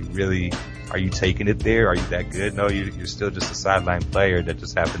cheating? Are you taking it there? Are you that good? No, you're still just a sideline player that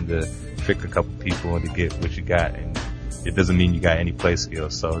just happened to trick a couple people and to get what you got, and it doesn't mean you got any play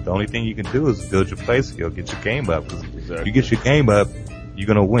skills. So the only thing you can do is build your play skill, get your game up. If you get your game up, you're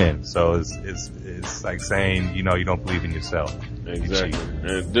gonna win. So it's like saying, you know, you don't believe in yourself. Exactly.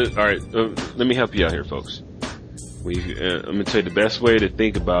 All right, let me help you out here, folks. I'm gonna tell you the best way to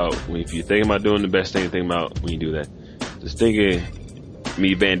think about if you're thinking about doing the best thing to think about when you do that. Just think of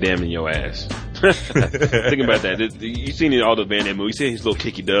me Van Damme in your ass. Think about that. You seen all the Van Damme movies. You see his little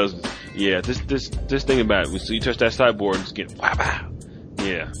kick he does. Yeah, just think about it. So you touch that sideboard and just get wow, wow.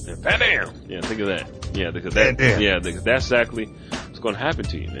 Yeah, Van Damme. Yeah, think of that. Yeah, because because that's exactly what's going to happen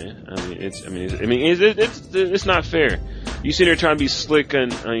to you, man. It's not fair. You sit there trying to be slick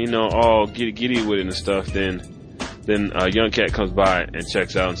and you know, all giddy with it and stuff. Then a young cat comes by and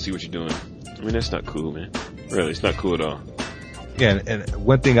checks out and see what you're doing. I mean, that's not cool, man. Really, it's not cool at all. Yeah, and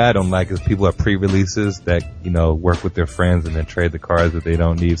one thing I don't like is people are pre-releases that, you know, work with their friends and then trade the cards that they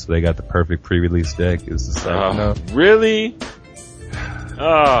don't need, so they got the perfect pre-release deck. It's just like, you know. Really?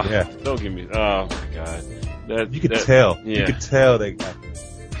 Oh, yeah. Don't give me. Oh my God. You could tell. Yeah. You could tell they got.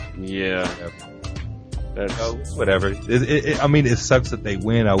 Yeah. That's whatever. I mean, it sucks that they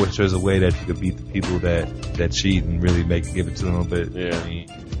win. I wish there was a way that you could beat the people that cheat and really give it to them. But yeah, I mean,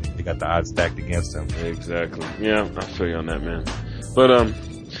 they got the odds stacked against them. Exactly. Yeah, I feel you on that, man. But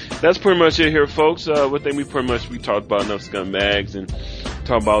that's pretty much it here, folks. One thing we talked about enough scumbags and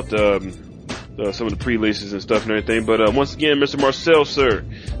talk about some of the pre-releases and stuff and everything. But once again, Mr. Marcel, sir,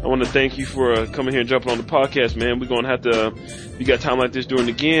 I want to thank you for coming here and jumping on the podcast, man. We're gonna have to, if you got time like this doing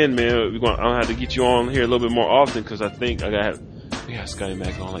it again, man, I'll have to get you on here a little bit more often, because I think we got Scotty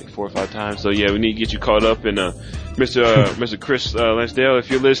Mac on like 4 or 5 times. So yeah, we need to get you caught up. And Mr. Chris Lansdale, if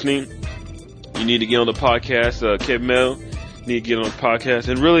you're listening, you need to get on the podcast. Kevin Mel, you need to get on the podcast.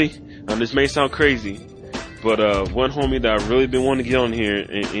 And really, this may sound crazy, but one homie that I've really been wanting to get on here,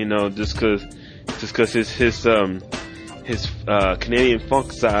 and you know, just cause his Canadian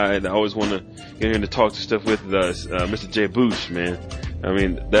funk side, I always want to get him to talk to stuff with Mr. Jay Boosh, man. I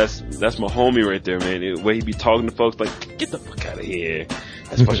mean, that's my homie right there, man. The way he be talking to folks, like, get the fuck out of here.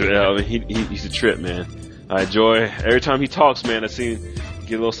 That's for sure. I mean, he's a trip, man. I enjoy every time he talks, man. I see him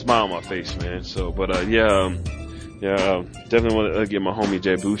get a little smile on my face, man. So, but definitely want to get my homie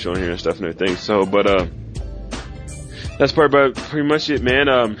Jay Boosh on here and stuff and everything. So, but that's pretty much it,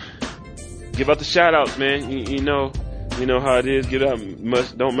 man. Give out the shout outs, man. You know how it is. Give out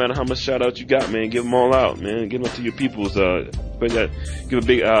don't matter how much shout out you got, man. Give them all out, man. Give them to your peoples. Give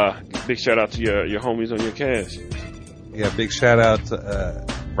a big shout out to your homies on your cast. Yeah, big shout out to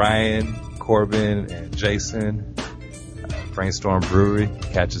Ryan, Corbin, and Jason. Brainstorm Brewery.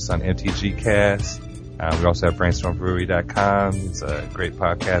 Catch us on MTG Cast. We also have brainstormbrewery.com. It's a great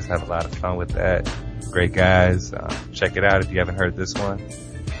podcast. Have a lot of fun with that. Great guys. Check it out if you haven't heard this one.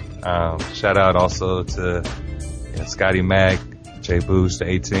 Shout out also to Scotty Mac, Jay Boosh, the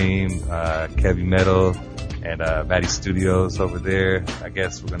A-Team, Kevy Metal, and Maddie Studios over there. I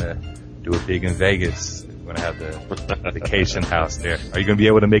guess we're gonna do a big in Vegas. We're gonna have the vacation house there. Are you gonna be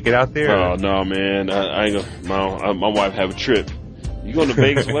able to make it out there? Oh no, man! I ain't gonna. My wife have a trip. You going to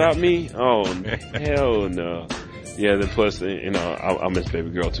Vegas without me? Oh hell no! Yeah, then plus I miss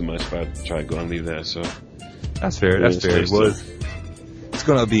baby girl too much if I try to go and leave that. So that's fair. That's fair. It's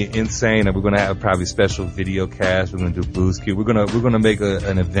gonna be insane, and we're gonna have probably special video cast. We're gonna do Blues Cube. We're gonna make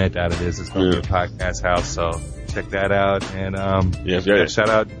an event out of this. It's gonna be a podcast house, so check that out. And shout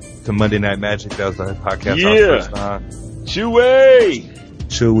out to Monday Night Magic. That was the podcast house first time.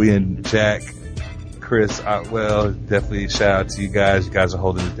 Chewy and Jack, Chris Otwell. Definitely shout out to you guys. You guys are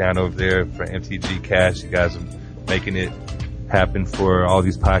holding it down over there for MTG Cash. You guys are making it happen for all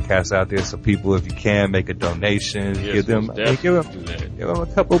these podcasts out there. So people, if you can, make a donation, give them a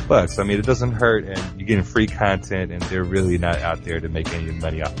couple bucks. I mean, it doesn't hurt, and you're getting free content, and they're really not out there to make any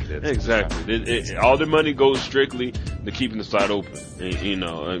money off of this. Exactly. All the money goes strictly to keeping the site open. And, you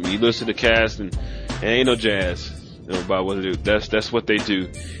know, I mean, you listen to cast and ain't no jazz about what they do. That's what they do.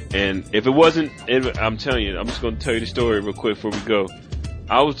 And if it wasn't, I'm telling you, I'm just going to tell you the story real quick before we go.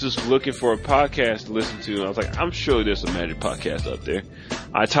 I was just looking for a podcast to listen to, and I was like, I'm sure there's a Magic podcast up there.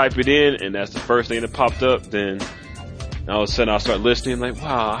 I type it in, and that's the first thing that popped up. Then all of a sudden I start listening, like,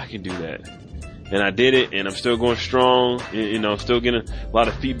 wow, I can do that. And I did it, and I'm still going strong. And, you know, I'm still getting a lot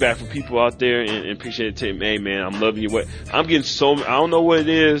of feedback from people out there, and appreciate it. Hey, man, I'm loving you. I'm getting I don't know what it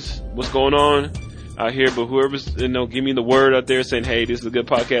is, what's going on out here, but whoever's, you know, give me the word out there saying, hey, this is a good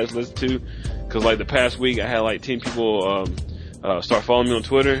podcast to listen to. Cause like the past week, I had like 10 people, start following me on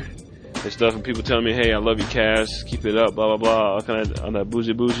Twitter and stuff, and people telling me, hey, I love you, Cass, keep it up, blah, blah, blah, all kind of on that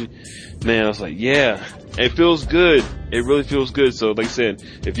bougie. Man, I was like, yeah, it feels good. It really feels good. So like I said,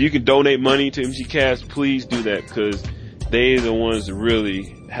 if you can donate money to MTG Cass, please do that, because they are the ones that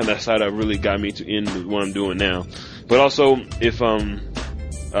really have that side that really got me to end what I'm doing now. But also, if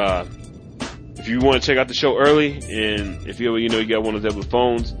you want to check out the show early, and if you got one of those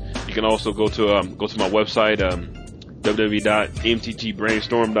phones, you can also go to my website,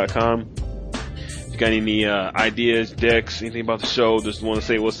 www.mtgbrainstorm.com. If you got any ideas, decks, anything about the show, just want to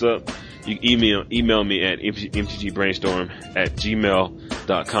say what's up, you can email me at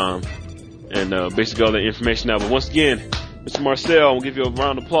mtgbrainstorm@gmail.com, and basically all the information out. But once again, Mr. Marcel, I'll give you a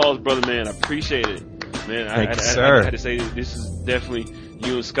round of applause, brother, man. I appreciate it, man. I had to say this is definitely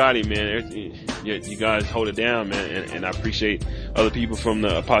you and Scotty, man. You guys hold it down, man, and I appreciate other people from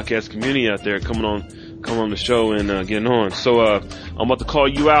the podcast community out there coming on the show and getting on. So I'm about to call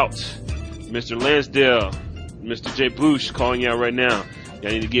you out, Mr. Lansdale, Mr. J. Blush, calling you out right now.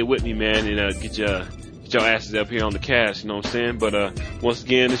 Y'all need to get with me, man, and get your asses up here on the cast. You know what I'm saying? But once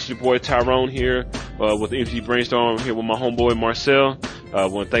again, this is your boy Tyrone here with MTG Brainstorm. I'm here with my homeboy Marcel. I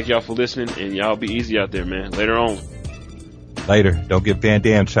want to thank y'all for listening, and y'all be easy out there, man. Later on. Later. Don't get Van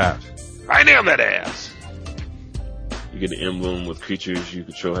Damme chopped. I damn that ass. You get the emblem with creatures you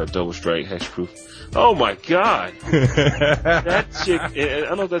control have double strike, hexproof. Oh my god. That chick, I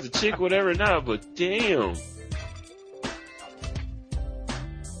don't know if that's a chick, whatever or not, but damn.